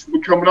other releases were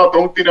coming out. The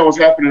only thing that was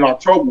happening in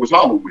October was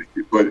Halloween.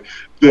 But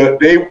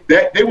they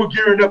were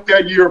gearing up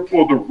that year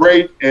for the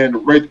Wraith and the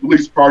Wraith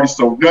release party,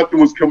 so nothing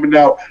was coming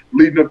out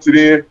leading up to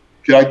then.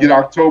 Could I get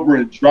October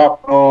and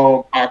drop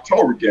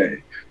October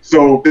game?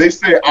 So they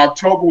said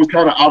October was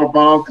kind of out of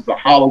bounds because of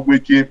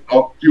Halloween,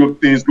 a few other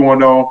things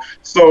going on.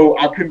 So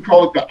I couldn't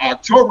call it the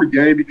October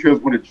game because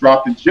when it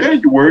dropped in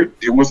January,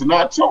 it was in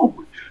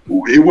October.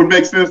 It would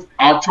make sense,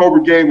 October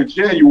game in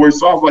January.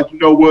 So I was like, you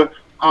know what?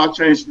 I'll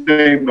change the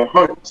name to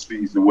Hunting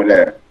Season,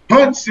 whatever.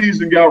 Hunting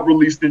Season got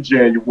released in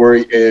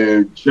January,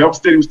 and Jump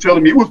Steady was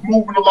telling me it was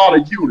moving a lot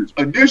of units.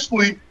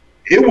 Initially,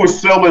 it was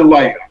selling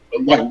like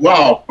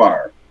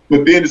wildfire,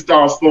 but then it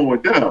started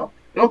slowing down.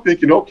 And I'm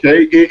thinking,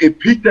 okay, it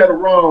peaked at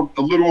around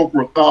a little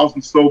over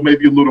 1,000, so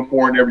maybe a little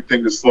more, and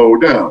everything to slow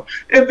down.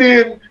 And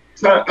then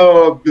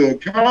the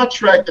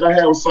contract that I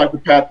had with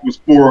Psychopathic was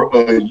for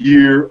a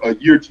year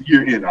to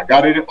year end. I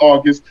got it in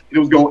August, and it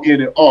was going to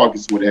end in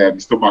August, what have you.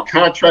 So my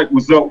contract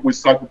was up with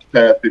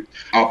Psychopathic.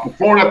 I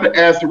performed at the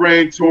Acid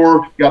Rain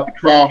tour, got the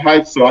crowd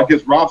hyped. So I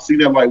guess Rob seen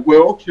that like,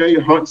 well, okay,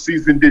 Hunting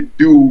Season didn't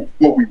do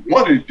what we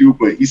wanted to do,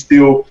 but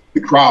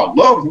the crowd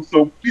loves him,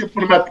 so we'll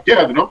put him out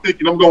together. And I'm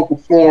thinking I'm going to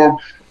perform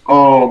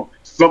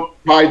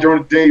probably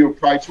during the day or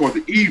probably toward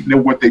the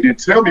evening. What they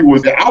didn't tell me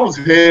was that I was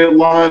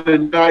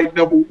headlining night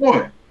number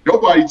one.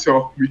 Nobody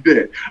told me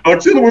that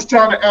until it was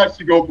time to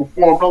actually go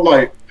perform. I'm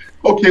like,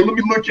 okay, let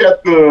me look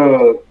at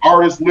the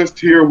artist list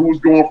here, who's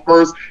going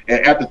first.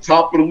 And at the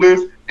top of the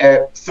list,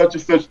 at such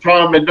and such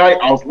time at night,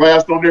 I was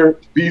last on there,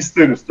 V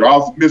Sinizter. I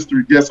was a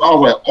mystery guest. I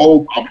was like,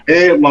 oh, I'm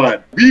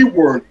headlining. We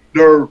were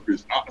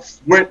nervous. I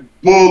was sweating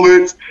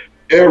bullets,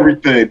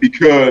 everything,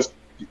 because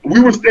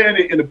we were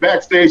standing in the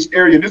backstage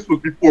area, and this was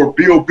before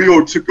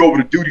Bill took over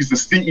the duties of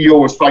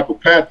CEO of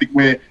Psychopathic,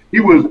 when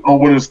he was on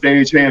one of the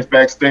stage hands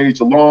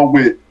backstage along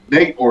with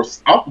Nate, or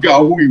I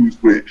forgot who he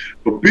was with,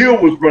 but Bill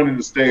was running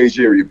the stage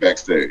area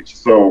backstage.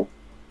 So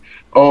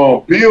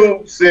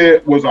Bill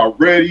said, was I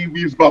ready?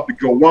 We was about to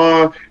go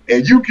on,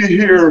 and you can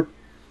hear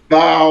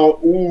now,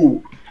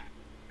 ooh,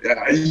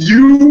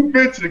 you've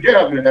been to the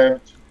gathering,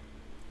 haven't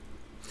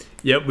you?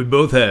 Yep, we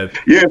both have.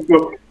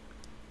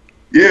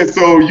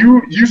 So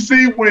you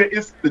see when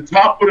it's the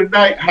top of the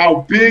night,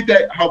 how thick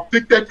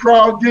that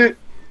crowd get?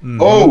 Mm-hmm.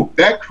 Oh,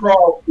 that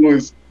crowd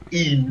was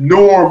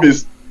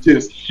enormous,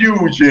 just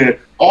huge, and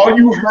all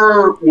you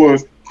heard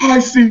was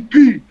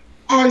ICP,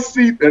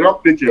 and I'm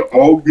thinking,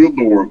 oh, good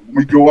Lord, when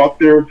we go out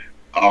there,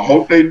 I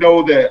hope they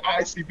know that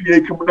ICP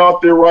ain't coming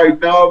out there right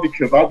now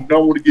because I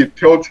don't want to get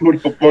pelted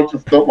with a bunch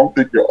of stuff. I'm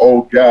thinking,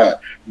 oh, God.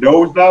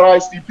 No, it's not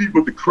ICP,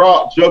 but the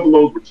crowd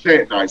juggalos were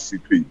chanting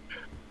ICP.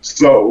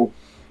 So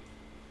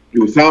it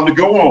was time to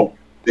go on.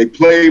 They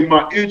played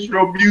my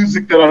intro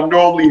music that I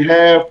normally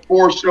have,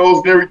 4 shows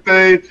and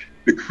everything.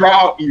 The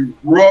crowd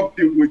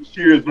erupted with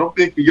cheers. And I'm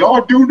thinking,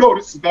 y'all do know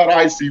this is not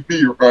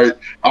ICP, right?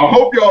 I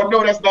hope y'all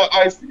know that's not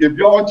ICP. If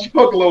y'all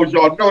juggalos,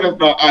 y'all know that's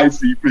not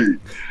ICP.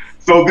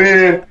 So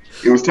then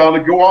it was time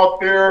to go out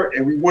there,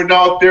 and we went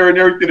out there and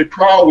everything. The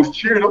crowd was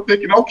cheering. I'm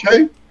thinking,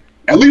 okay,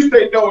 at least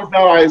they know it's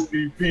not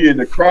ICP. And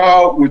the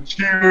crowd was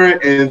cheering,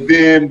 and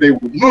then they were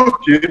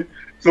looking.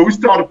 So we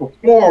started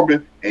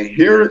performing, and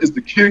here is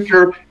the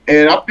kicker.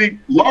 And I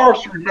think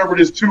Lars should remember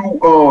this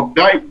too.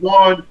 Night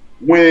one,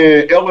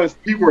 when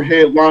LSP were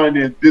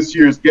headlining this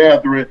year's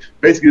gathering,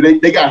 basically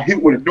they got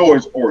hit with a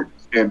noise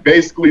ordinance. And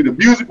basically the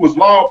music was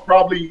loud,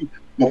 probably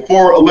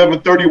before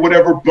 11:30,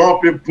 whatever,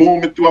 bumping,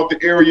 booming throughout the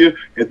area.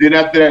 And then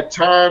after that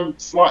time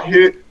slot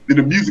hit, then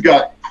the music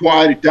got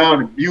quieted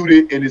down and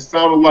muted, and it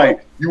sounded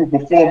like you were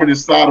performing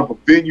inside of a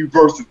venue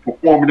versus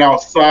performing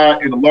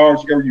outside in a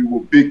large area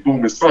with big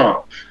booming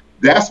sound.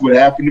 That's what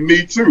happened to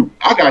me too.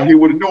 I got hit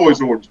with a noise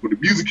ordinance. When the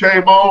music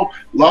came on,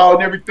 loud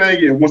and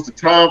everything, and once the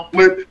time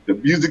flipped, the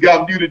music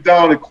got muted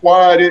down and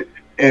quieted,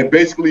 and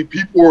basically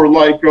people were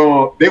like,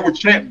 they were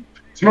chanting,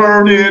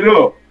 turn it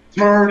up,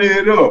 turn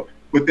it up.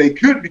 But they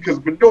couldn't because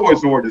of the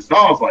noise ordinance.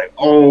 I was like,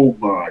 oh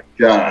my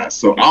God.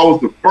 So I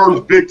was the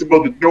first victim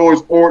of the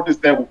noise ordinance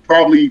that would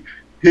probably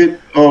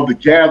hit the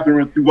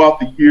gathering throughout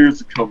the years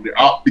to come there,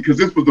 because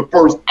this was the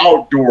first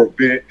outdoor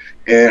event,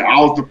 and I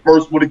was the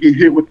first one to get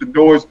hit with the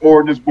noise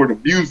ordinance where the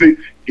music,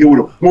 it would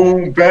have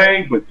boom,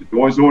 bang, but the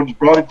noise ordinance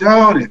brought it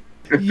down.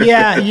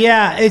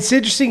 Yeah. It's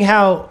interesting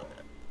how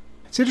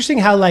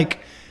like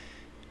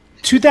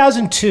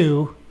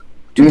 2002,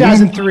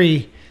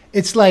 2003,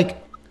 it's like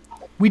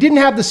we didn't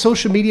have the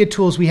social media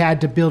tools we had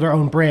to build our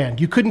own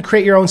brand. You couldn't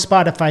create your own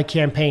Spotify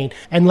campaign.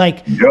 And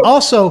like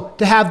also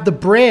to have the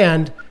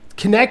brand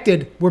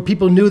connected where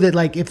people knew that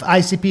like if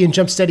ICP and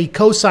Jump Steady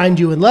co-signed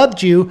you and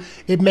loved you,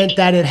 it meant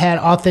that it had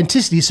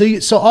authenticity.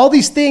 So all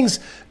these things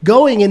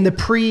going in the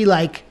pre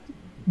like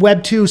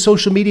Web 2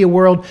 social media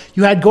world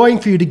you had going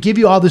for you to give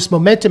you all this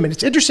momentum. And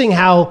it's interesting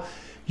how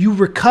you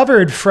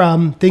recovered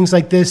from things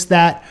like this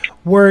that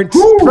weren't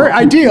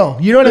ideal.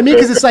 You know what I mean?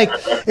 Because it's like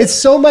it's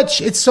so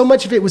much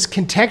of it was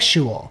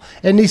contextual,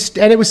 and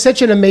it was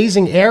such an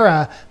amazing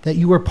era that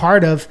you were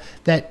part of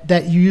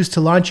that you used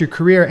to launch your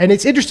career. And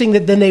it's interesting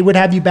that then they would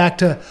have you back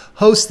to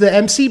host the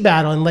MC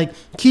battle and like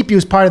keep you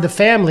as part of the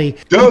family.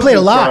 You played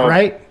a lot,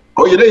 right?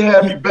 Oh yeah, they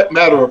had me back.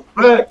 Matter of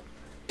fact,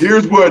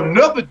 here's where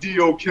another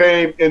deal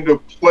came into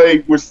play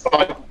with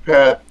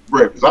Psychopathic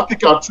Records. I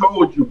think I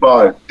told you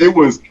about it. It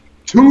was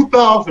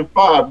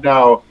 2005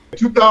 now.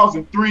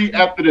 2003,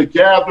 after the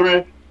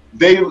gathering,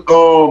 they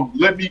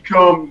let me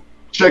come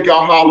check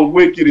out Hollow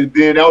Wicked, and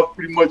then that was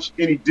pretty much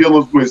any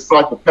dealings with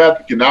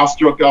Psychopathic, and I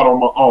struck out on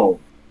my own.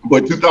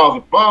 But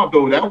 2005,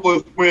 though, that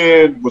was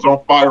when it was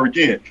on fire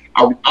again.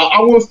 I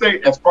will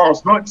say, as far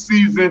as hunting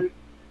season,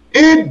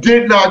 it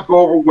did not go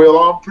over well.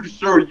 I'm pretty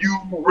sure you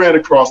ran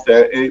across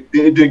that. It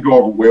didn't go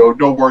over well.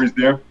 No worries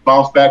there.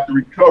 Bounced back to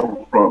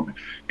recover from it.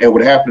 And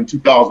what happened in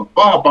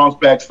 2005 bounced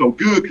back so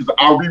good because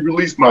I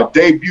re-released my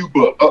debut,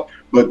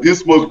 but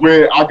this was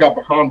where I got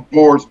behind the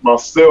boards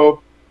myself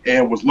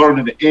and was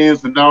learning the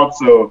ins and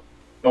outs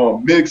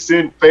of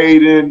mixing,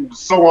 fading,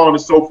 so on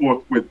and so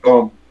forth with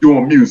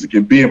doing music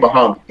and being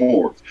behind the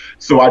boards.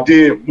 So I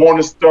did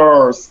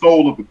Morningstar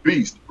Soul of the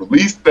Beast,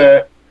 released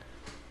that.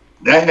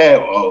 That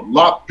had a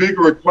lot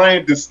bigger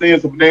acclaim than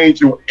Stands of an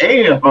Angel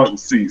and Hunting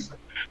Season.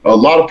 A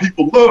lot of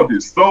people loved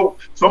it. So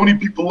many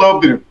people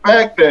loved it. In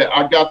fact, that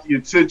I got the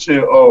attention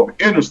of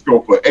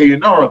Interscope for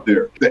A&R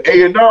there. The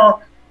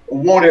A&R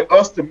wanted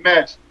us to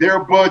match their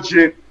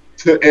budget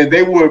and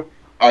they would,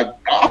 I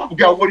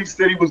forgot what he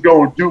said he was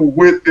going to do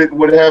with it and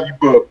what have you,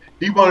 but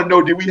he wanted to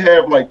know, did we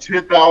have like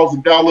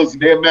 $10,000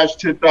 and they'll match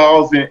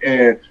 $10,000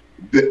 and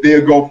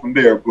they'll go from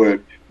there. But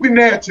we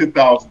didn't have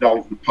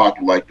 $10,000 in the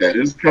pocket like that.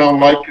 It's kind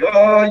of like,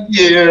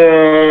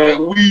 yeah,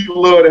 we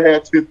love to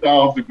have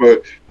 $10,000,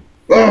 but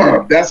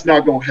that's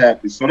not going to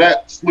happen. So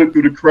that slipped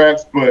through the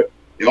cracks, but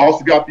it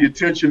also got the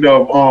attention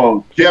of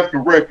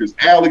Geffen Records,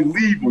 Allie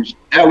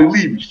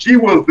Levy. She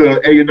was the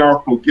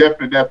A&R for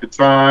Geffen at the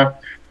time,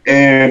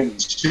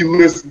 and she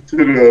listened to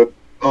the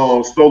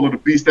Soul of the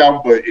Beast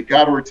album, but it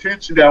got her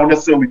attention. That don't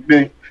necessarily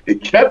mean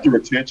it kept her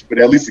attention, but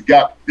at least it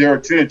got their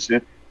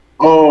attention.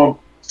 So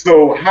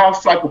So how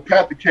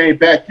Psychopathic came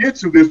back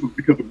into this was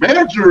because the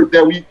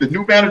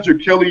new manager,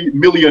 Kelly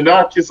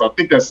Milionakis, I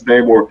think that's his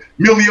name, or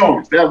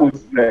Miliones, that was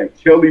his name,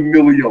 Kelly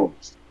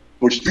Miliones,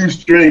 for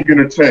Shoestring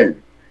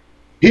Entertainment.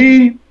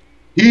 He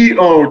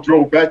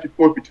drove back and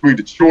forth between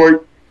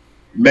Detroit,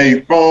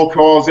 made phone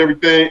calls,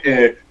 everything,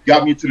 and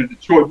got me to the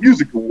Detroit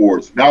Music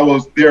Awards. And I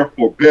was there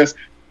for Best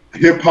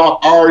Hip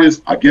Hop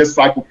Artist. I guess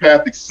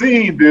Psychopathic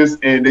seen this,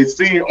 and they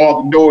seen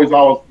all the noise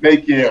I was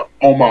making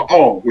on my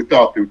own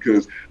without them.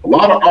 Because a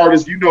lot of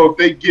artists, if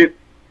they get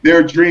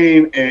their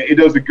dream and it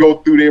doesn't go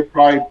through, they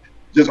probably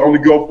just only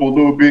go for a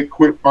little bit,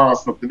 quit, find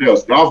something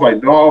else. And I was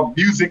like, no,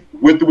 music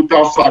with or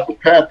without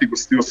Psychopathic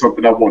was still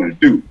something I wanted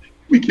to do.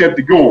 We kept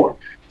it going.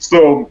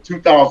 So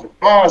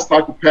 2005,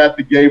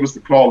 Psychopathic gave us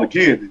the call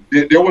again.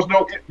 There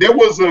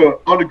was a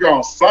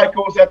Underground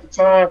Psychos at the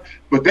time,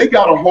 but they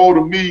got a hold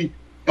of me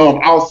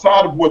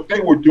outside of what they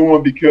were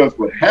doing, because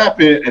what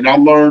happened, and I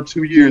learned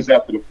 2 years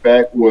after the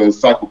fact, was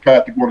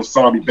Psychopathic wanted to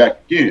sign me back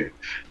again.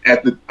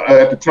 At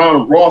the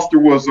time, roster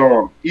was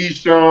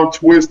Esham,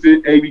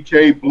 Twisted,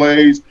 ABK,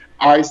 Blaze,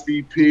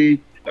 ICP.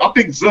 I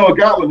think Zug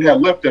Allen had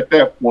left at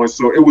that point,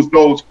 so it was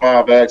those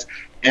 5 acts.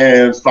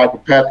 And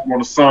Psychopathic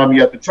wanted to sign me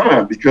at the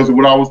time because of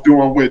what I was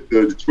doing with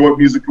the Detroit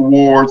Music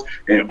Awards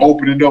and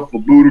opening up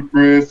for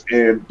Ludacris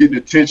and getting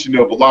the attention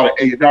of a lot of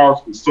A&Rs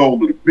for Soul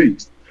of the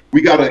Beast.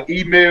 We got an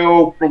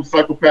email from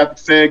Psychopathic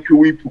saying, could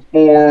we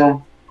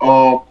perform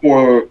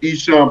for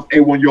Esham's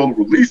A1 Yola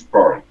release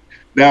party?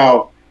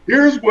 Now,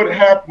 here's what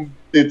happened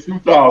in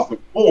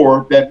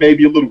 2004 that made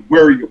me a little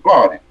wary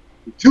about it.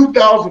 In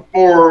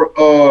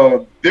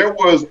 2004, there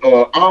was an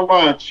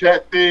online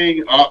chat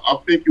thing. I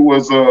think it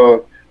was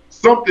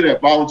something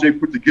that Violent J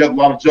put together. A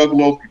lot of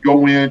juggalos could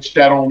go in,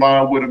 chat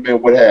online with him,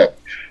 and what have you.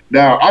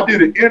 Now, I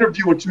did an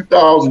interview in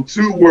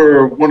 2002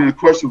 where one of the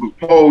questions was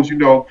posed,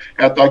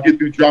 after I get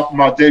through dropping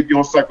my debut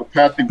on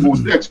Psychopathic, what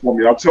was next for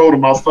me? I told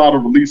him outside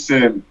of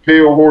releasing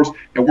Pale Horse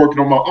and working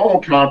on my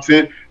own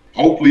content,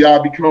 hopefully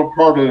I'll become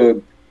part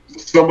of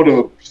some of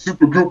the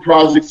super group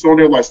projects on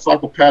there, like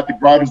Psychopathic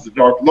Riders, The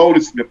Dark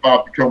Lotus, and if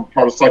I become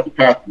part of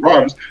Psychopathic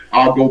Riders,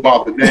 I'll go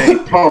by the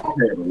name Pump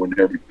Handle and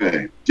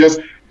everything. Just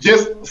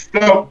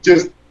stuff,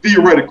 just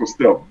theoretical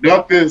stuff.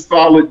 Nothing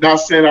solid, not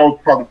saying I was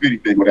part of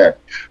anything with that.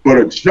 But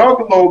a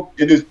juggalo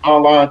in this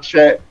online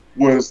chat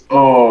was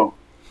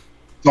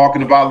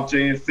talking about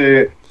Jay and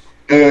said,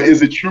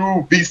 is it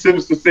true V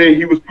Sinizter said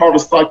he was part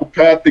of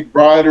Psychopathic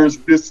Riders,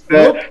 this,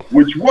 that,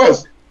 which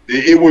was.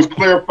 It was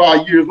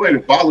clarified years later.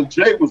 Violent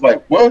J was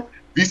like, what?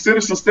 V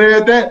Sinizter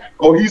said that?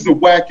 Oh, he's a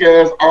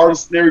whack-ass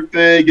artist and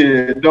everything,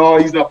 and no,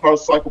 he's not part of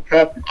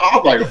Psychopathic. I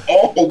was like,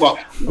 oh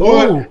my,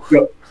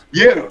 what?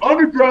 Yeah, the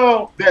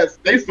underground,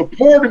 they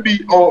supported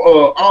me on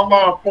an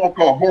online forum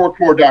called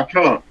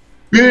horrorcore.com.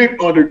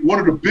 One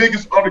of the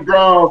biggest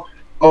underground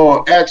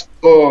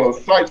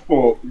sites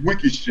for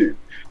wicked shit.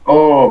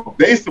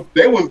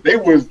 They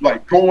was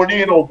like going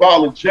in on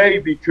Violent J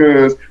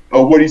because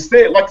of what he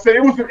said. Like I said,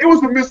 it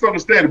was a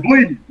misunderstanding.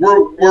 Believe me,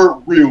 we're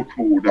real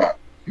cool now.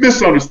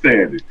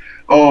 Misunderstanding.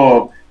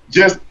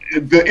 Just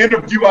the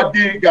interview I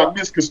did got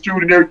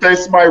misconstrued and everything.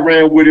 Somebody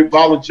ran with it.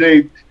 Violent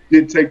J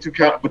didn't take two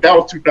count, but that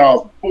was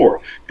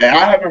 2004. And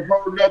I haven't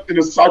heard nothing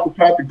of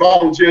Psychopathic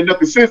Violent J,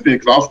 nothing since then,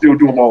 because I was still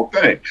doing my own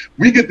thing.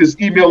 We get this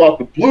email out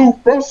the blue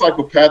from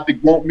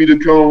Psychopathic, want me to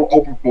come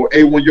open for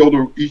A1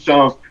 Yola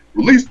Esham's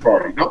release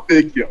party. And I'm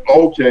thinking,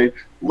 okay,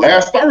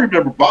 last I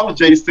remember, Violent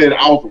J said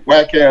I was a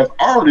whack-ass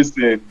artist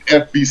and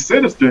V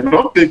Sinizter. And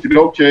I'm thinking,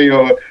 okay,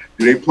 do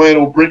they plan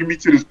on bringing me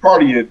to this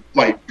party and,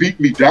 like, beat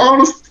me down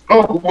or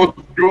something?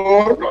 What's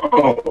going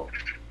on?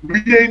 We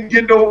ain't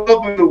getting no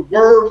other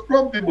words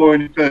from them or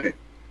anything.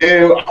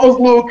 And I was a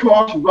little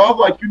cautious. I was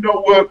like, you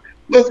know what?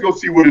 Let's go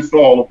see what it's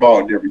all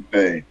about and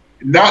everything.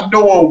 Not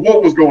knowing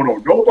what was going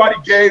on. Nobody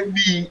gave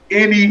me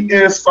any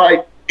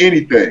insight,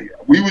 anything.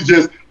 We was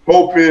just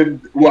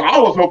hoping, well, I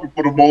was hoping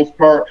for the most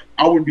part,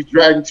 I wouldn't be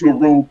dragged into a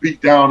room,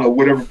 beat down or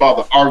whatever by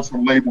the artist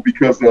from label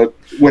because of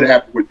what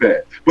happened with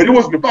that. But it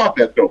wasn't about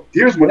that, though.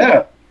 Here's what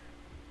happened.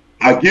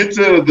 I get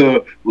to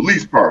the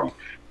release party.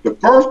 The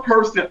first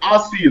person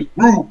I see is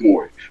Rude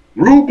Boy.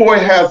 Rude Boy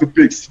has a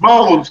big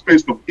smile on his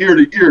face from ear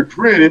to ear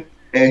grinning,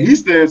 and he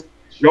says,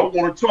 Joe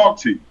want to talk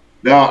to you.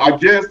 Now, I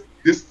guess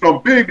this is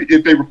some big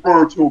if they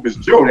refer to him as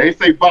Joe. They ain't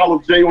say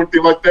Violent J or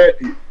anything like that.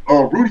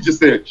 Rudy just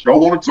said, Joe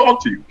want to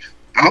talk to you.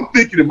 I'm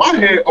thinking in my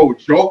head, oh,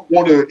 Joe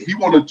want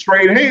to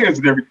trade hands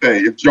and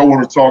everything. If Joe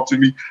want to talk to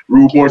me,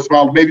 Rude Boy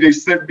smile. Maybe they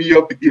set me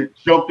up to get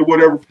jumped or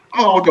whatever.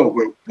 I don't know,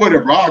 but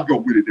whatever. I'll go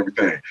with it and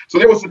everything. So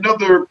there was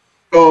another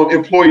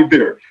employee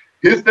there.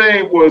 His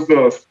name was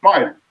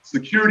Spider,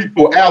 security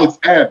for Alex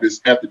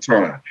Abbas at the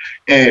time.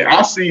 And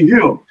I see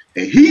him,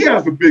 and he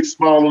has a big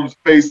smile on his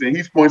face, and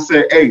he's going to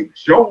say, hey,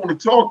 Joe want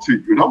to talk to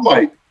you. And I'm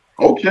like,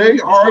 okay,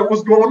 all right,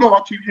 what's going on?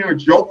 I keep hearing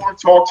Joe want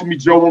to talk to me,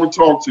 Joe want to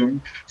talk to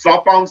me. So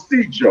I finally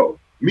see Joe.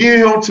 Me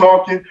and him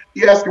talking.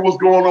 He asking what's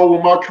going on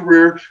with my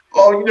career.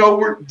 Oh, you know,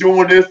 we're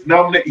doing this.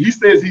 He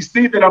says he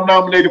sees that I'm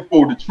nominated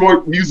for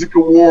Detroit Music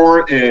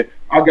Award, and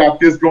I got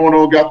this going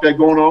on, got that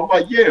going on. I'm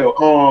like, yeah,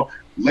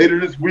 Later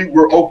this week,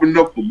 we're opening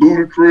up for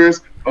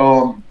Ludacris,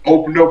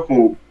 opening up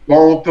for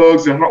Bone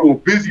Thugs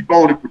and Busy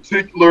Bone in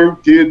particular,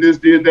 did this,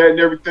 did that, and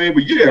everything.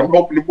 But yeah, I'm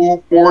hoping to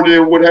move forward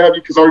and what have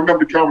you, because I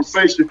remember the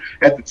conversation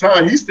at the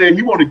time. He said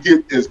he wanted to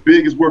get as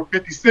big as where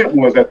 50 Cent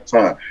was at the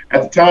time.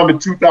 At the time in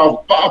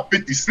 2005,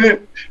 50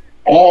 Cent,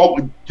 all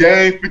the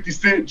Game, 50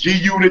 Cent, G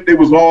Unit, they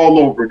was all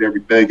over and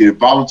everything. And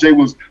Violent J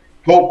was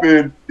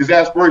hoping his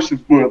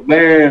aspirations would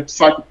land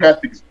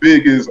Psychopathic as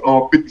big as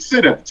 50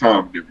 Cent at the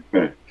time and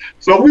everything.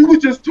 So we were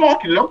just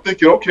talking, and I'm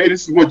thinking, okay,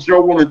 this is what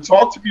Joe wanted to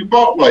talk to me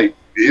about. Like,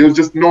 it was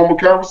just a normal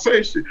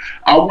conversation.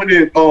 I went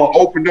and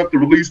opened up the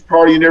release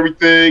party and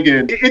everything,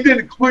 and it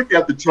didn't click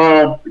at the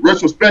time.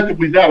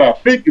 Retrospectively, now that I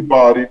think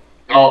about it,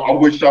 I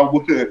wish I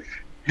would have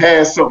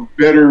had some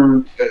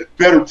better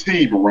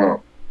team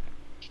around.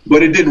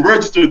 But it didn't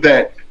register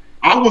that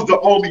I was the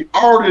only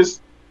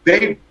artist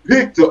they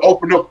picked to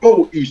open up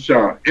for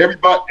Eshawn.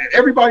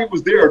 Everybody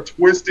was there.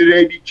 Twisted,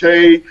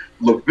 ABK,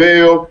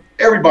 Lavelle,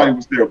 everybody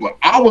was there. But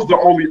I was the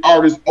only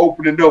artist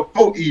opening up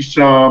for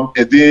Eshawn.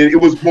 And then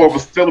it was more of a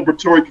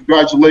celebratory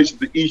congratulations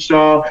to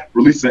Eshawn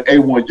releasing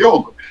A1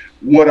 Yola.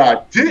 What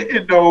I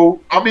didn't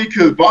know,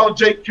 because Violent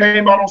J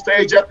came out on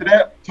stage after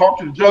that, talked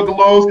to the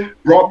Juggalos,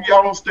 brought me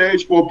out on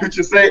stage for a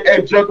picture, say,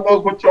 hey,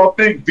 Juggalos, what y'all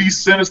think? V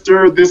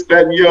Sinizter, this,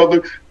 that, and the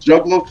other.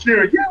 Juggalos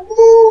cheering, yeah,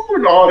 woo,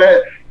 and all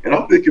that. And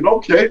I'm thinking,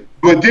 okay,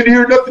 but didn't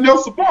hear nothing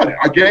else about it.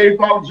 I gave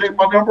Violent J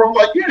my number. I'm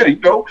like, yeah,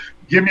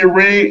 give me a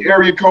ring,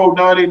 area code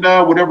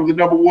 989, whatever the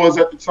number was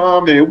at the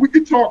time, and we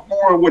could talk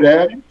more and what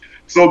have you.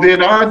 So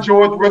then I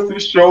enjoyed the rest of the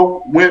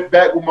show, went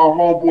back with my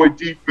homeboy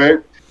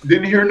Defect.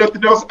 Didn't hear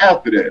nothing else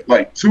after that.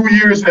 Like 2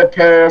 years had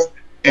passed,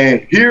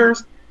 and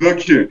here's the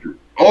kicker.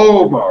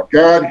 Oh my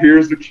God,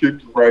 here's the kicker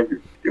right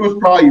here. It was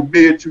probably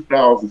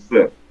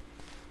mid-2007.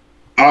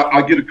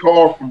 I get a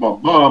call from my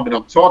mom, and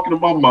I'm talking to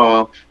my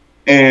mom,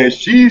 and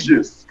she's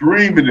just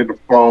screaming in the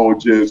phone,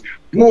 just,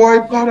 boy,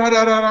 blah, blah,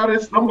 blah, blah,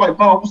 this. And I'm like,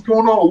 Mom, what's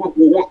going on?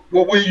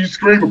 What were you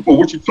screaming for?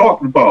 What you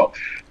talking about?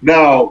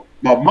 Now,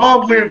 my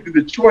mom lived in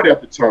Detroit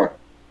at the time,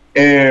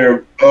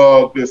 and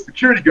the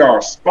security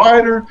guard,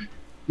 Spider,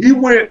 he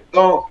went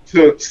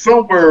to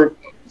somewhere.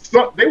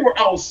 They were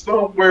out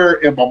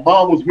somewhere, and my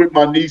mom was with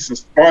my niece, and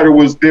Spider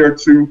was there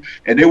too.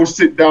 And they were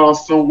sitting down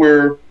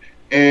somewhere,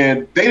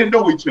 and they didn't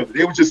know each other.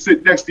 They were just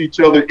sitting next to each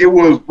other. It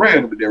was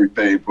random and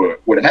everything. But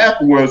what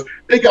happened was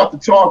they got to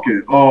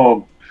talking.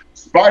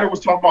 Spider was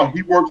talking about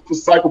he worked for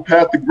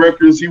Psychopathic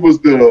Records. He was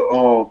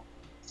the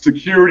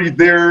security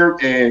there,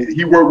 and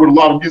he worked with a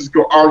lot of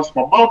musical artists.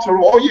 My mom told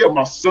him, oh yeah,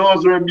 my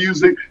sons are in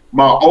music.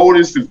 My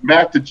oldest is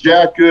Mac the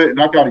Jacka,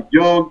 and I got a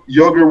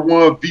younger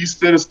one, V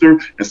Sinizter.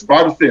 And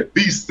Spider said,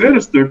 V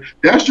Sinizter,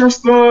 that's your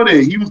son?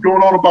 And he was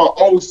going on about,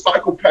 oh,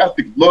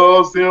 Psychopathic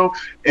loves him,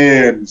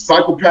 and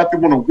Psychopathic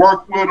want to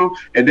work with him,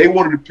 and they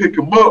wanted to pick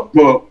him up,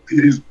 but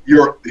his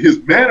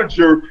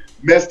manager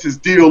messed his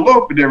deal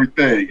up and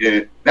everything.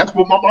 And that's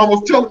what my mom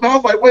was telling me. I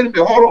was like, wait a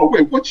minute, hold on,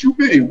 wait, what you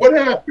mean? What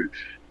happened?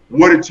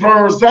 What it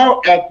turns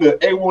out at the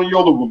A1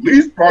 Yola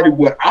release party,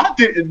 what I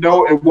didn't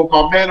know and what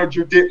my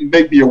manager didn't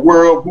make me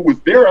aware of, who was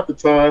there at the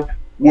time,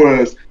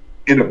 was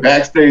in the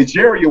backstage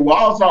area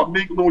while I was out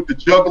mingling with the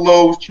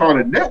Juggalos trying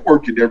to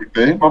network and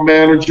everything. My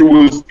manager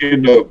was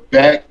in the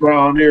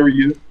background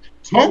area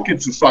talking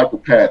to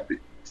Psychopathic.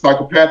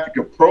 Psychopathic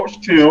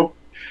approached him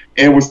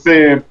and was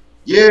saying,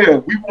 yeah,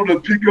 we want to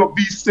pick up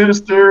V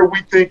Sinizter. We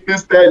think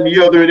this, that, and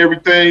the other and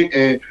everything.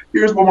 And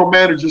here's what my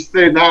manager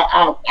said.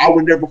 Now, I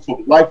would never for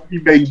the life of me,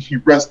 may he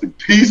rest in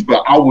peace,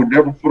 but I would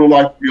never for the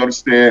life of me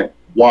understand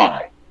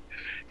why.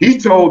 He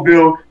told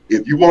them,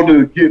 if you want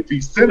to get V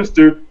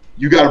Sinizter,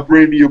 you got to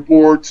bring me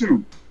aboard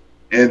too.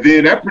 And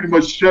then that pretty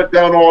much shut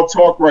down all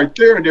talk right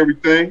there and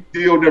everything.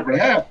 Deal never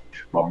happened.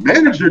 My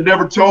manager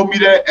never told me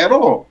that at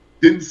all.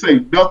 Didn't say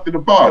nothing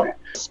about it.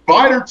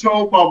 Spider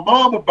told my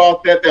mom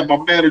about that my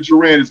manager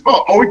ran his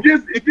mouth. Oh, it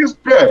gets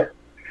better.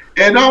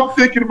 And I'm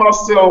thinking to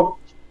myself,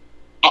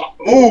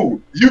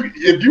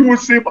 if you would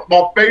see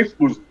my face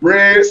was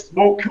red,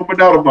 smoke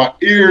coming out of my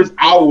ears,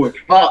 I was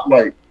hot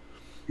like,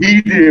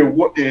 he did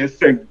what, and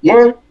say,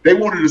 what? They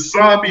wanted to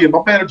sign me, and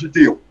my manager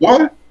did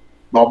what?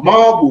 My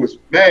mom was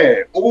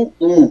mad.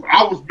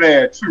 I was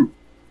mad too.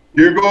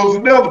 Here goes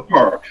another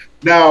part.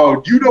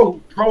 Now, you know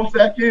who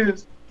Prozac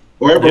is?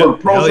 Or ever heard of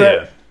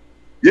Prozac?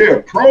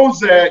 Yeah,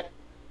 Prozac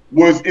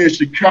was in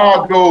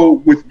Chicago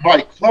with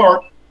Mike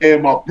Clark,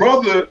 and my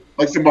brother,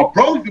 like I said, my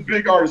brother's a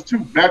big artist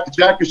too. Mac the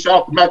Jacka,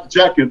 shout out to Mac the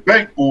Jacka and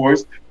Bank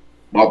Boys.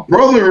 My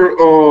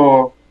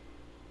brother,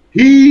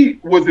 he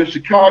was in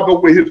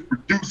Chicago with his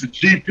producer,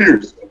 G.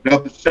 Pierce.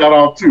 Another shout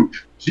out too.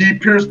 G.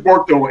 Pierce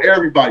worked on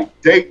everybody,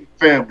 Dayton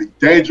Family,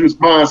 Dangerous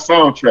Mind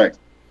soundtracks.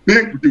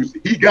 Big producer.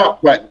 He got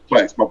platinum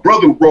plaques. My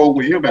brother rolled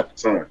with him at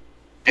the time.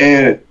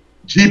 And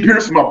G.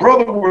 Pierce and my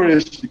brother were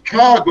in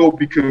Chicago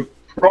because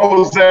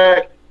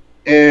Prozac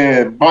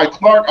and Mike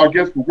Clark, I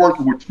guess, were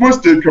working with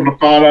Twisted. Come to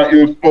find out,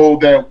 it was for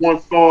that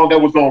one song that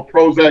was on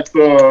Prozac's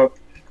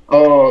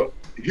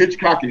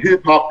Hitchcock and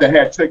Hip Hop that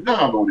had Tech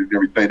Nine on it and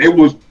everything. They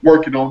was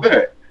working on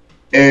that,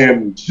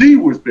 and G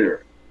was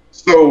there.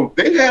 So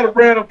they had a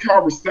random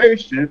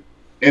conversation,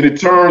 And it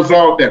turns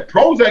out that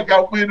Prozac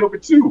got wind of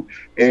it too.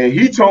 And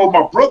he told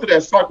my brother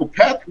that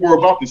Psychopathic were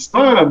about to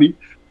sign me,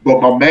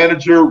 but my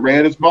manager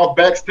ran his mouth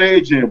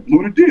backstage and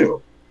blew the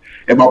deal.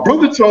 And my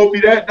brother told me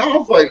that, and I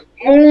was like,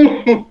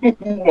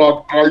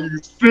 oh, are you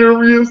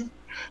serious?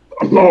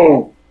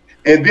 Oh.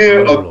 And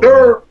then a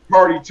third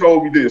party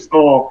told me this.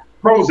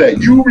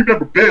 Prozac, you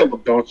remember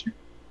Bedlam, don't you?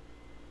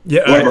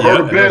 Yeah. Ever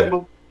heard of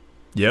Bedlam?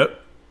 Yep.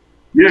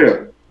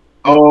 Yeah.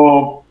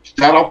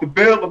 Shout out to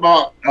Bedlam.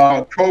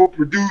 I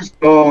co-produced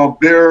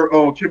their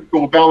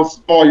Chemical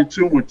Imbalance Volume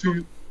 2 with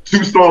two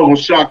songs on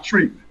Shock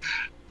Treatment.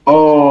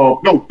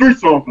 No, 3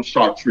 songs on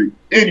Shock Treatment.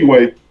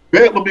 Anyway,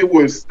 Bedlam, it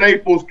was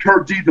Staples,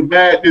 Kurt D, The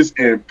Madness,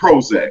 and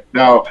Prozac.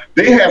 Now,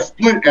 they had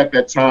split at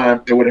that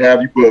time and what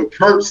have you, but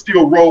Kurt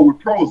still rolled with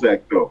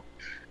Prozac, though.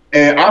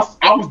 And I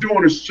was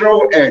doing a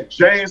show at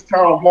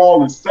Jamestown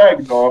Hall in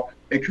Saginaw,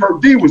 and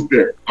Kurt D was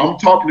there. I'm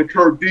talking to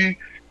Kurt D,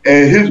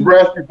 and his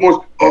raspy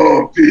voice,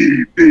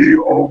 B,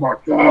 oh my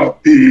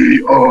God,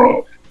 B,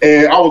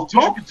 And I was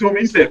talking to him,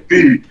 he said,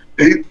 B,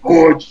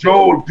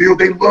 Joe and Bill,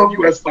 they love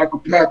you as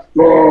Psychopathic,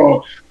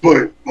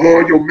 but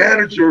your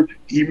manager,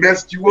 he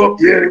messed you up.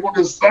 Yeah, they want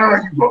to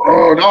sign you,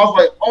 and I was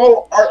like,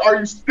 are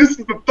you? This is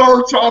the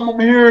 3rd time I'm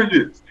hearing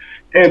this.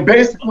 And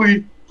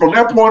basically, from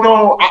that point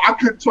on, I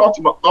couldn't talk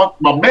to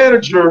my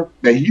manager,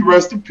 may he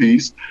rest in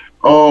peace.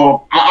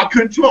 I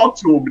couldn't talk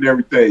to him and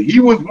everything. He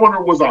was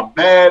wondering, was I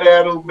mad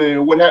at him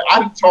and what happened? I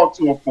didn't talk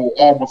to him for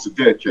almost a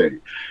decade.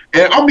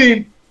 And I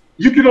mean,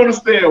 you can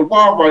understand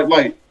why, right?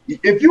 Like,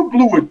 if you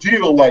blew a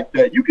deal like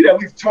that, you could at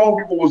least tell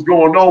me what was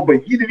going on,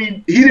 but he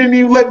didn't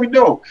even let me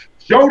know.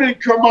 Joe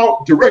didn't come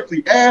out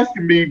directly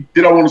asking me,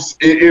 did I want to,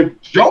 if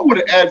Joe would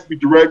have asked me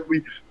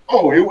directly,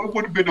 it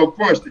would have been no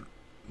question.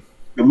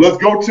 And let's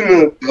go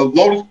to the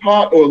Lotus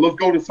Pot or let's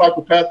go to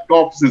Psychopathic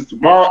offices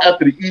tomorrow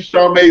after the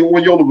Esham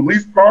Wanyola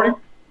release party.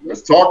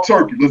 Let's talk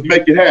turkey. Let's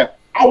make it happen.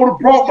 I would have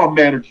brought my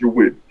manager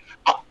with me.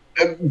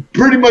 And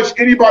pretty much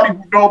anybody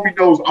who knows me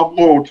knows I'm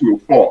loyal to a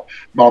fault.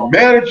 My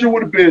manager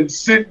would have been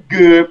sitting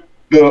good.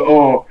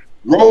 The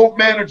road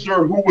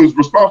manager who was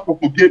responsible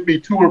for getting me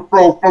to and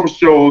fro from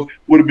shows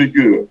would have been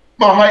good.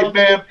 My hype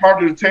man,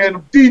 part of the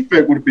tandem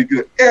defect would have been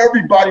good.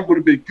 Everybody would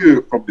have been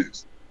good from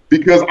this.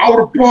 Because I would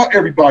have brought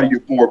everybody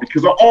aboard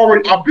because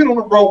I've been on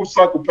the road with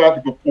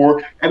Psychopathic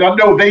before, and I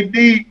know they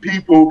need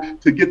people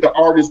to get the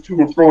artists to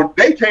and fro.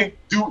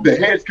 The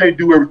heads can't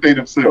do everything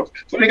themselves.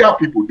 So they got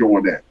people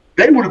doing that.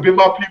 They would have been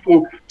my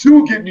people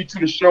to get me to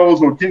the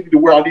shows or get me to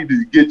where I needed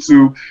to get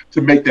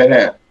to make that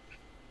happen.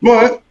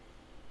 But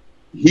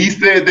he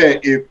said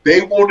that if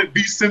they wanted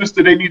V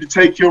Sinizter, they need to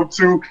take him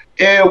too.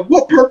 And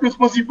what purpose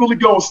was he really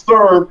going to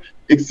serve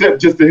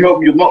except just to help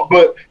me along?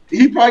 But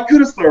he probably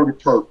could have served a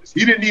purpose.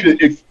 He didn't need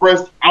to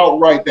express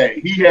outright that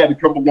he had to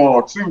come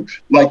along too,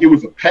 like it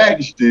was a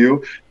package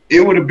deal.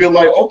 It would have been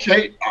like,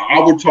 okay, I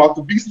would talk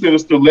to V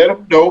Sinizter, let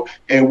him know,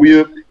 and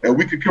we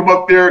could come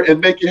up there and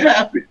make it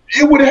happen.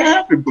 It would have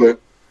happened, but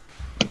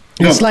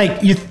it's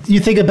like you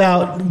think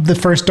about the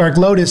first Dark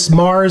Lotus,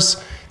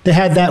 Mars. They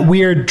had that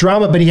weird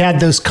drama, but he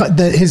had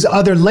his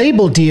other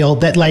label deal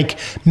that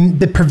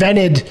that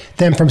prevented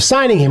them from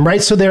signing him,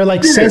 right? So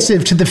they're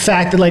sensitive to the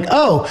fact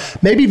that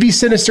maybe V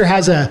Sinizter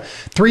has a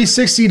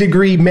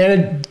 360-degree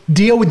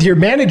deal with your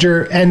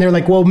manager, and they're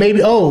like, well, maybe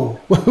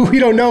we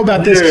don't know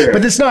about this,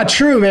 but it's not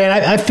true, man.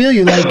 I feel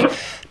you.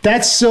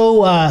 That's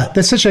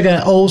such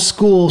an old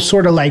school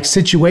sort of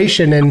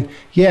situation, and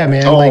yeah,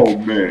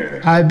 man.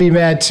 Man, I'd be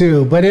mad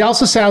too. But it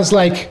also sounds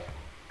like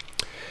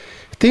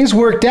things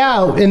worked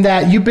out in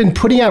that you've been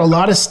putting out a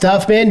lot of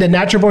stuff, man. The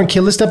Natural Born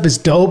Killer stuff is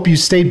dope. You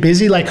stayed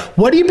busy.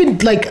 What have you been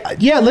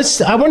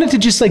I wanted to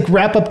just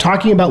wrap up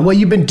talking about what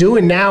you've been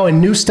doing now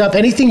and new stuff.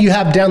 Anything you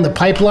have down the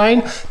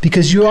pipeline,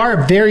 because you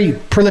are a very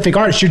prolific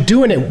artist. You're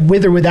doing it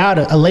with or without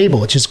a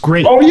label, which is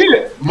great. Oh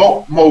yeah,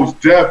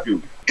 most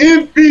definitely.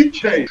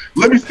 MBK.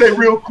 Let me say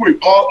real quick.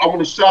 I want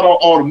to shout out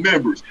all the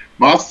members.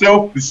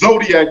 Myself, the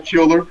Zodiac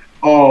Killer.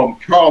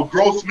 Carl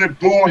Grossman,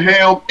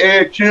 Boomham,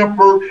 Ed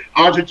Kemper,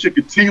 Andre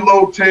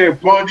Chikatilo, Ted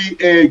Bundy,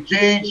 Ed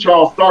Gein,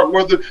 Charles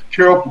Starkweather,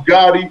 Carol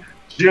Bugatti,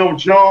 Jim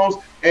Jones,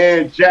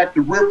 and Jack the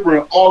Ripper,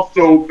 and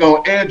also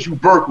Andrew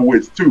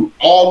Berkowitz too.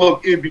 All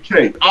of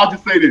MBK. I'll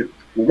just say this: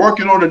 we're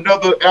working on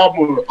another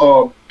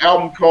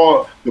album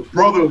called The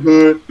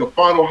Brotherhood, The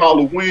Final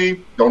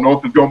Halloween. Don't know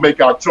if it's gonna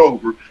make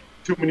October.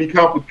 Too many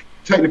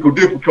technical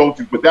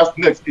difficulties, but that's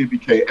the next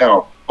MBK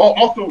album. Oh,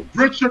 also,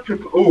 Richard,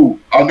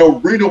 I know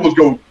Rita was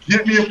going to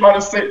get me if I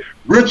didn't say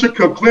Richard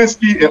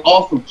Kuklinski and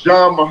also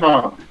John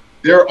Muhammad.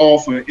 They're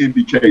also in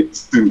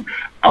MBK too.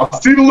 I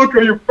see the look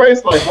on your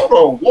face like, hold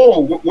on,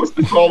 whoa, what's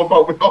this all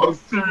about with all the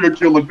serial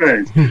killer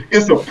names?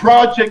 It's a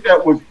project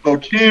that was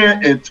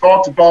akin and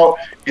talked about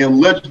in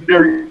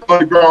legendary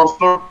underground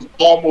circles,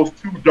 almost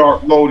too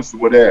Dark Lotus or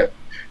whatever.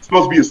 It's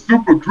supposed to be a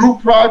super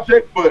group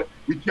project, but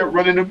we kept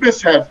running into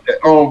mishaps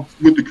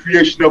with the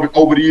creation of it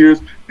over the years.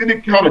 Then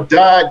it kind of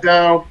died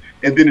down.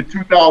 And then in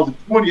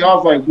 2020, I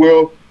was like,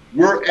 well,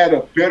 we're at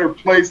a better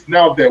place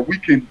now that we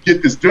can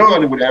get this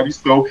done and what have you.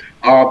 So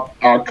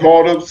I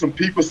called up some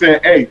people saying,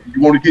 hey,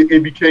 you want to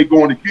get MBK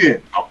going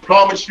again? I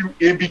promise you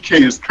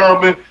MBK is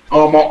coming. I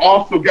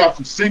also got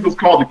some singles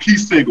called the Key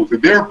Singles,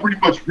 and they're pretty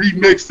much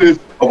remixes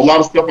of a lot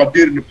of stuff I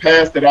did in the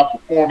past that I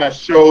perform at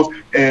shows,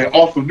 and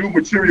also new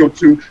material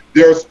too.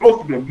 They're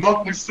supposed to be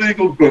monthly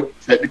singles, but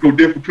technical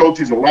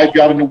difficulties and life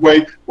got in the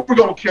way. But we're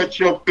going to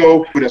catch up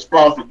though. But as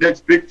far as the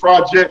next big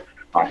project,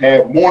 I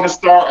had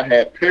Morningstar, I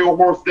had Pale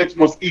Horse, next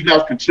month's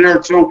Enoch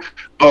Concerto,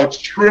 a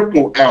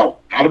triple album,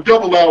 not a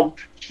double album,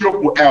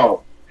 triple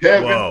album.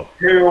 Heaven,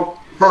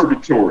 Hell,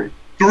 Purgatory,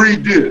 3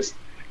 discs.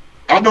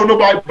 I know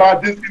nobody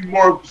buys this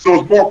anymore,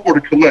 so it's more for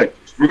the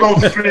collectors. We're going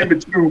to stream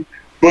it too,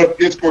 but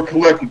it's for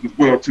collectors as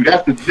well too.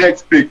 That's the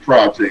next big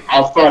project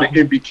outside of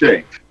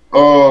MBK.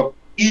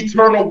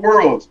 Eternal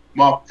Worlds,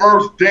 my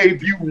first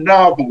debut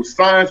novel,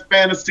 science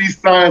fantasy,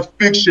 science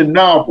fiction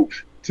novel,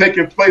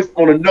 taking place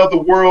on another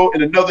world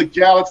in another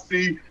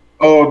galaxy.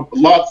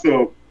 Lots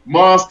of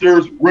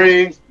monsters,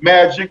 rings,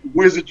 magic,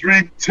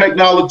 wizardry,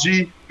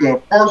 technology.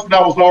 The first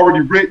novel's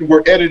already written.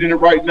 We're editing it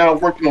right now,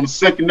 working on the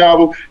second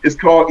novel. It's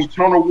called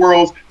Eternal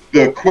Worlds,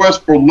 The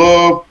Quest for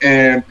Love,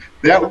 and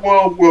that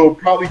one will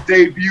probably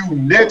debut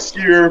next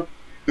year,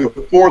 the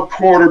 4th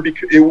quarter,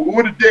 because it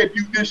would have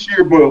debuted this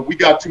year, but we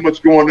got too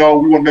much going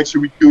on. We want to make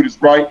sure we do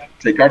this right,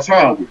 take our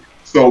time with it.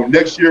 So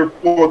next year,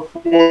 4th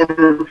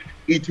quarter,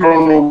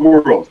 Eternal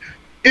Worlds.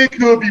 It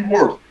could be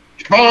worse.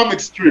 Comic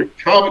strip,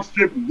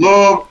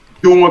 love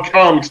doing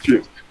comic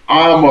strips.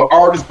 I'm an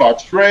artist by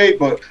trade,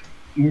 but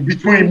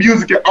between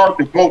music and art,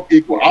 they're both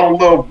equal. I don't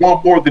love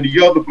one more than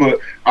the other, but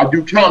I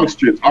do comic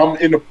strips. I'm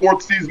in the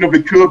 4th season of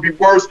It Could Be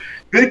Worse.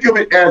 Think of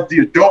it as the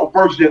adult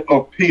version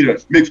of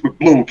Peanuts mixed with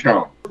Bloom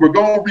County. We're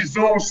going to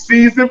resume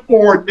season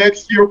 4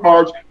 next year,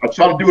 March. I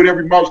try to do it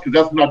every March because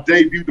that's when I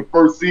debuted the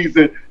first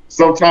season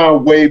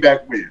sometime way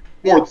back when,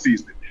 4th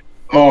season.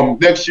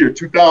 Next year,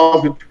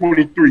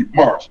 2023,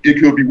 March. It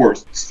Could Be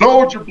Worse.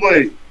 Soldier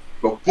Blade,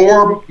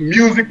 before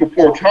music,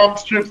 before comic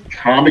strips,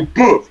 comic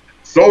books.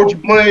 Soldier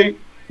Blade,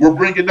 we're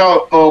bringing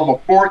out a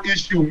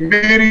 4-issue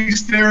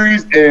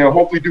mini-series and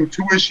hopefully do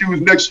 2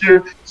 issues next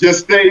year.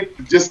 Just stay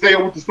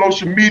with the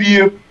social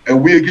media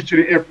and we'll get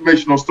you the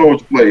information on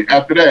Soldier Blade.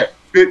 After that,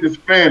 Fitness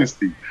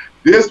Fantasy.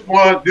 This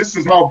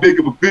is how big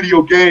of a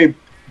video game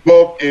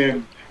buff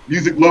and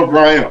music lover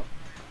I am.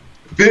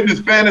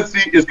 Fitness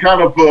Fantasy is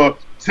kind of a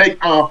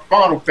take on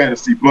Final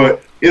Fantasy,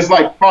 but it's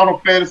like Final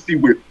Fantasy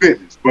with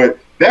fitness. But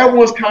that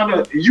one's kind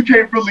of, you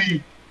can't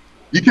really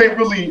pick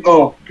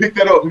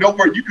that up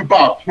nowhere. You can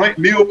buy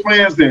meal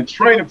plans and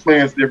training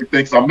plans and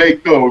everything, so I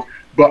make those.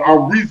 But I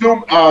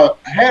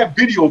had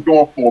videos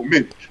going for a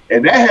minute,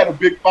 and that had a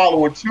big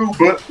following too,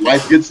 but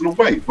life gets in the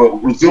way. But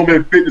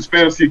resuming Fitness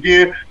Fantasy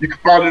again, you can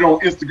find it on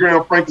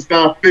Instagram,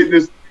 Frankenstein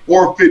Fitness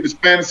or Fitness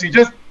Fantasy.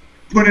 Just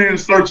put it in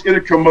search,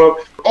 it'll come up.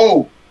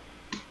 Oh,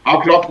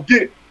 how could I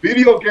forget?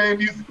 Video game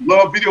music,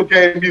 love video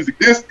game music.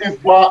 This is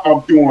why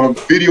I'm doing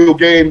video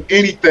game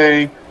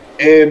anything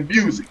and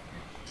music.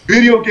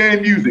 Video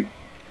game music,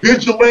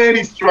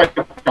 Vigilante Strike,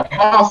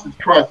 Hostage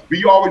Crisis.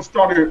 We always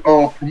started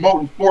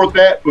promoting for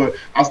that, but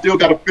I still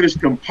got to finish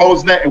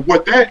composing that. And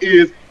what that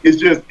is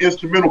just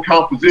instrumental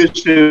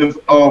compositions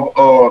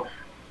of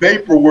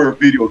vaporware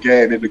video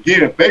game. And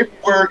again,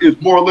 vaporware is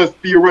more or less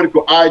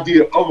theoretical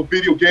idea of a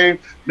video game,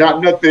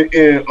 not nothing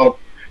in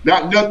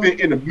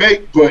the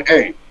make. But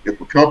hey, if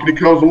a company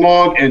comes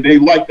along and they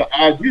like the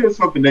idea of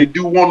something, they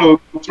do want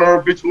to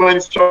turn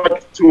Vigilante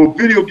Strike to a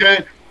video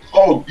game.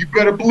 Oh, you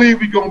better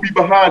believe we're going to be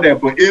behind that.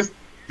 But it's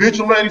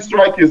Vigilante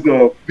Strike is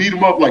a beat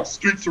 'em up like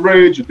Streets of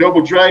Rage, a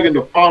Double Dragon,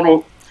 the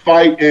final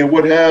fight, and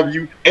what have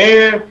you.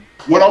 And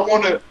what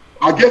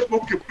I guess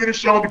what we can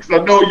finish on, because I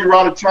know you're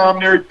out of time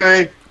and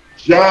everything,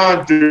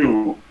 John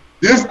Doe.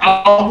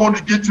 I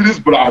wanted to get to this,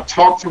 but I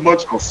talked too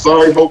much. I'm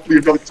sorry, hopefully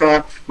another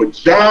time. But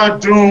John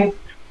Doe,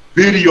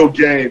 video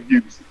game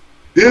music.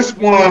 This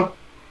one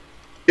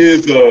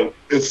is a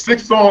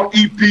 6-song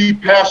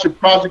EP passion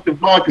project of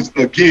mine, because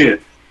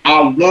again,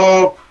 I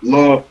love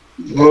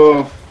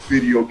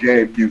video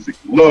game music.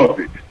 Love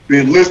it.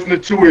 Been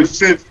listening to it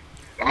since,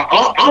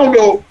 I don't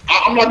know,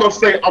 I'm not going to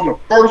say I'm the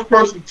first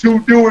person to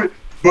do it,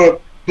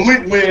 but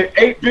believe when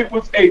 8-bit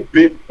was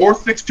 8-bit or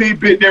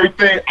 16-bit and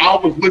everything, I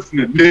was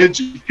listening to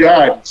Ninja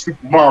Gaiden,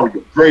 Super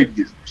Mario,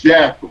 Gradius,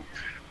 Jackal,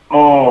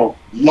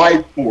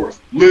 Life Force.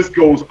 List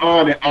goes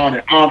on and on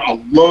and on.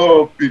 I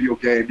love video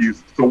game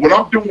music. So what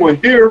I'm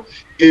doing here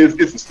is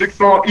it's a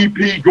 6-song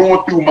EP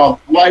going through my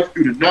life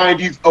through the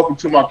 90s up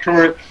into my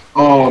current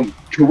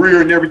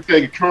career and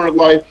everything, current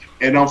life,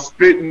 and I'm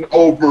spitting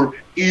over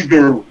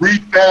either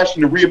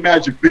refashion and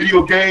reimagine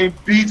video game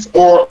beats,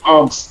 or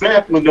I'm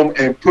sampling them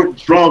and putting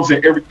drums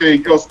and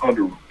everything else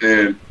under them.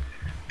 And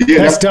yeah,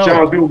 that's the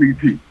John Doe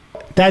EP.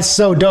 That's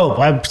so dope.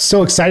 I'm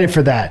so excited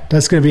for that.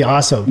 That's going to be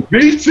awesome.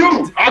 Me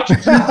too. I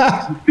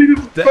see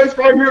this place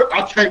right here.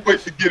 I can't wait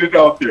to get it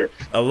out there.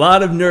 A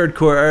lot of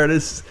nerdcore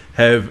artists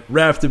have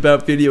rapped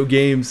about video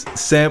games,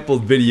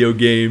 sampled video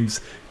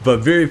games, but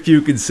very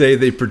few can say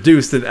they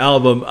produced an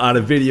album on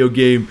a video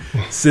game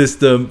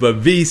system. But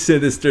V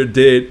Sinizter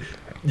did.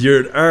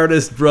 You're an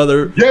artist,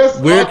 brother. Yes.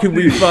 Where can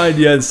we find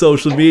you on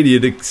social media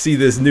to see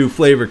this new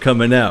flavor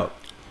coming out?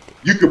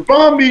 You can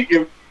find me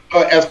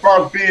as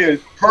far as being a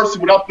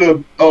person without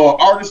the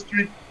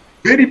artistry.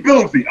 Benny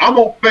Billingsley. I'm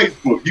on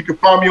Facebook. You can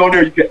find me on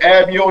there. You can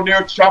add me on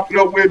there, chop it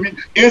up with me.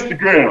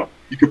 Instagram.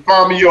 You can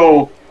find me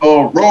on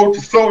Road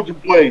to Soldier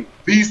Blade,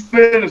 V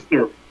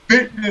Sinizter,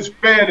 Fitness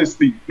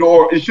Fantasy,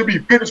 or it should be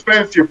Fitness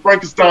Fantasy or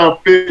Frankenstein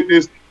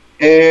Fitness,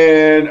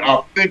 and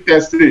I think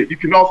that's it. You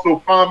can also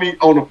find me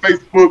on the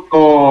Facebook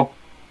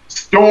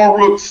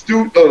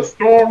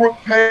Stormrook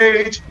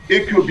page.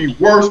 It could be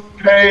Worst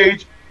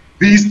page,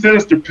 V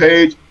Sinizter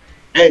page.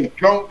 Hey,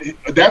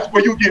 that's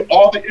where you get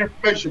all the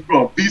information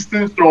from. V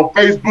Sinizter on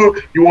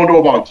Facebook. You want to know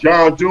about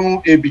John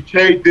Doom,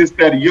 MBK, this,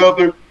 that, the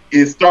other.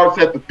 It starts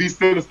at the V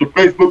Sinizter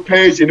Facebook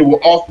page, and it will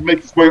also make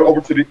its way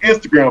over to the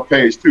Instagram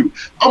page, too.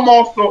 I'm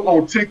also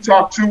on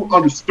TikTok, too,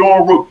 under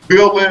Stormrook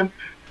Billing.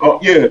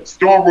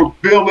 Stormrook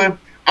Billing.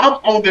 I'm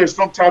on there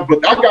sometimes,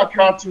 but I got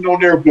content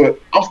on there, but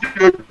I'm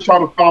still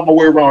trying to find my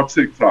way around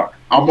TikTok.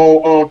 I'm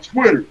on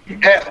Twitter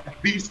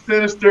at V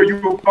Sinizter.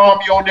 You can find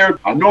me on there.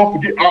 I know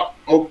I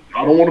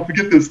don't want to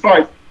forget this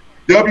site.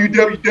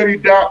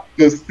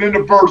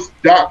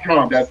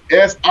 www.theciniverse.com. That's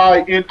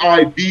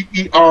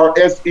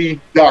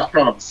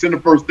SINIVERSE.com.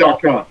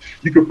 Ciniverse.com.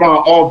 You can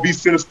find all V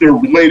Sinizter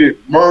related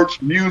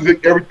merch,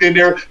 music, everything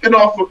there, and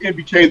also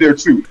MBK there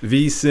too.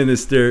 V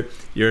Sinizter,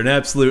 you're an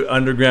absolute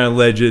underground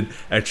legend,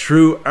 a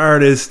true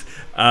artist.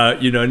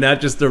 Not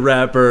just a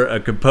rapper, a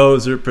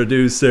composer,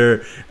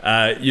 producer,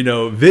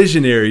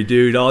 visionary,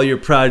 dude. All your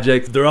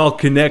projects, they're all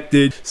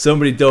connected. So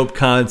many dope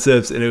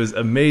concepts, and it was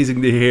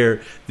amazing to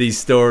hear these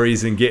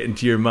stories and get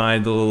into your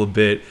mind a little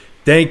bit.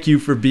 Thank you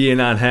for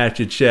being on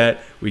Hatchet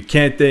Chat. We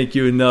can't thank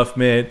you enough,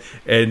 man.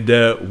 And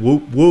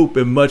whoop, whoop,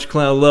 and much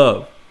clown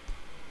love.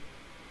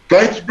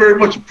 Thank you very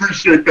much.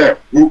 Appreciate that.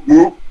 Whoop,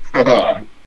 whoop.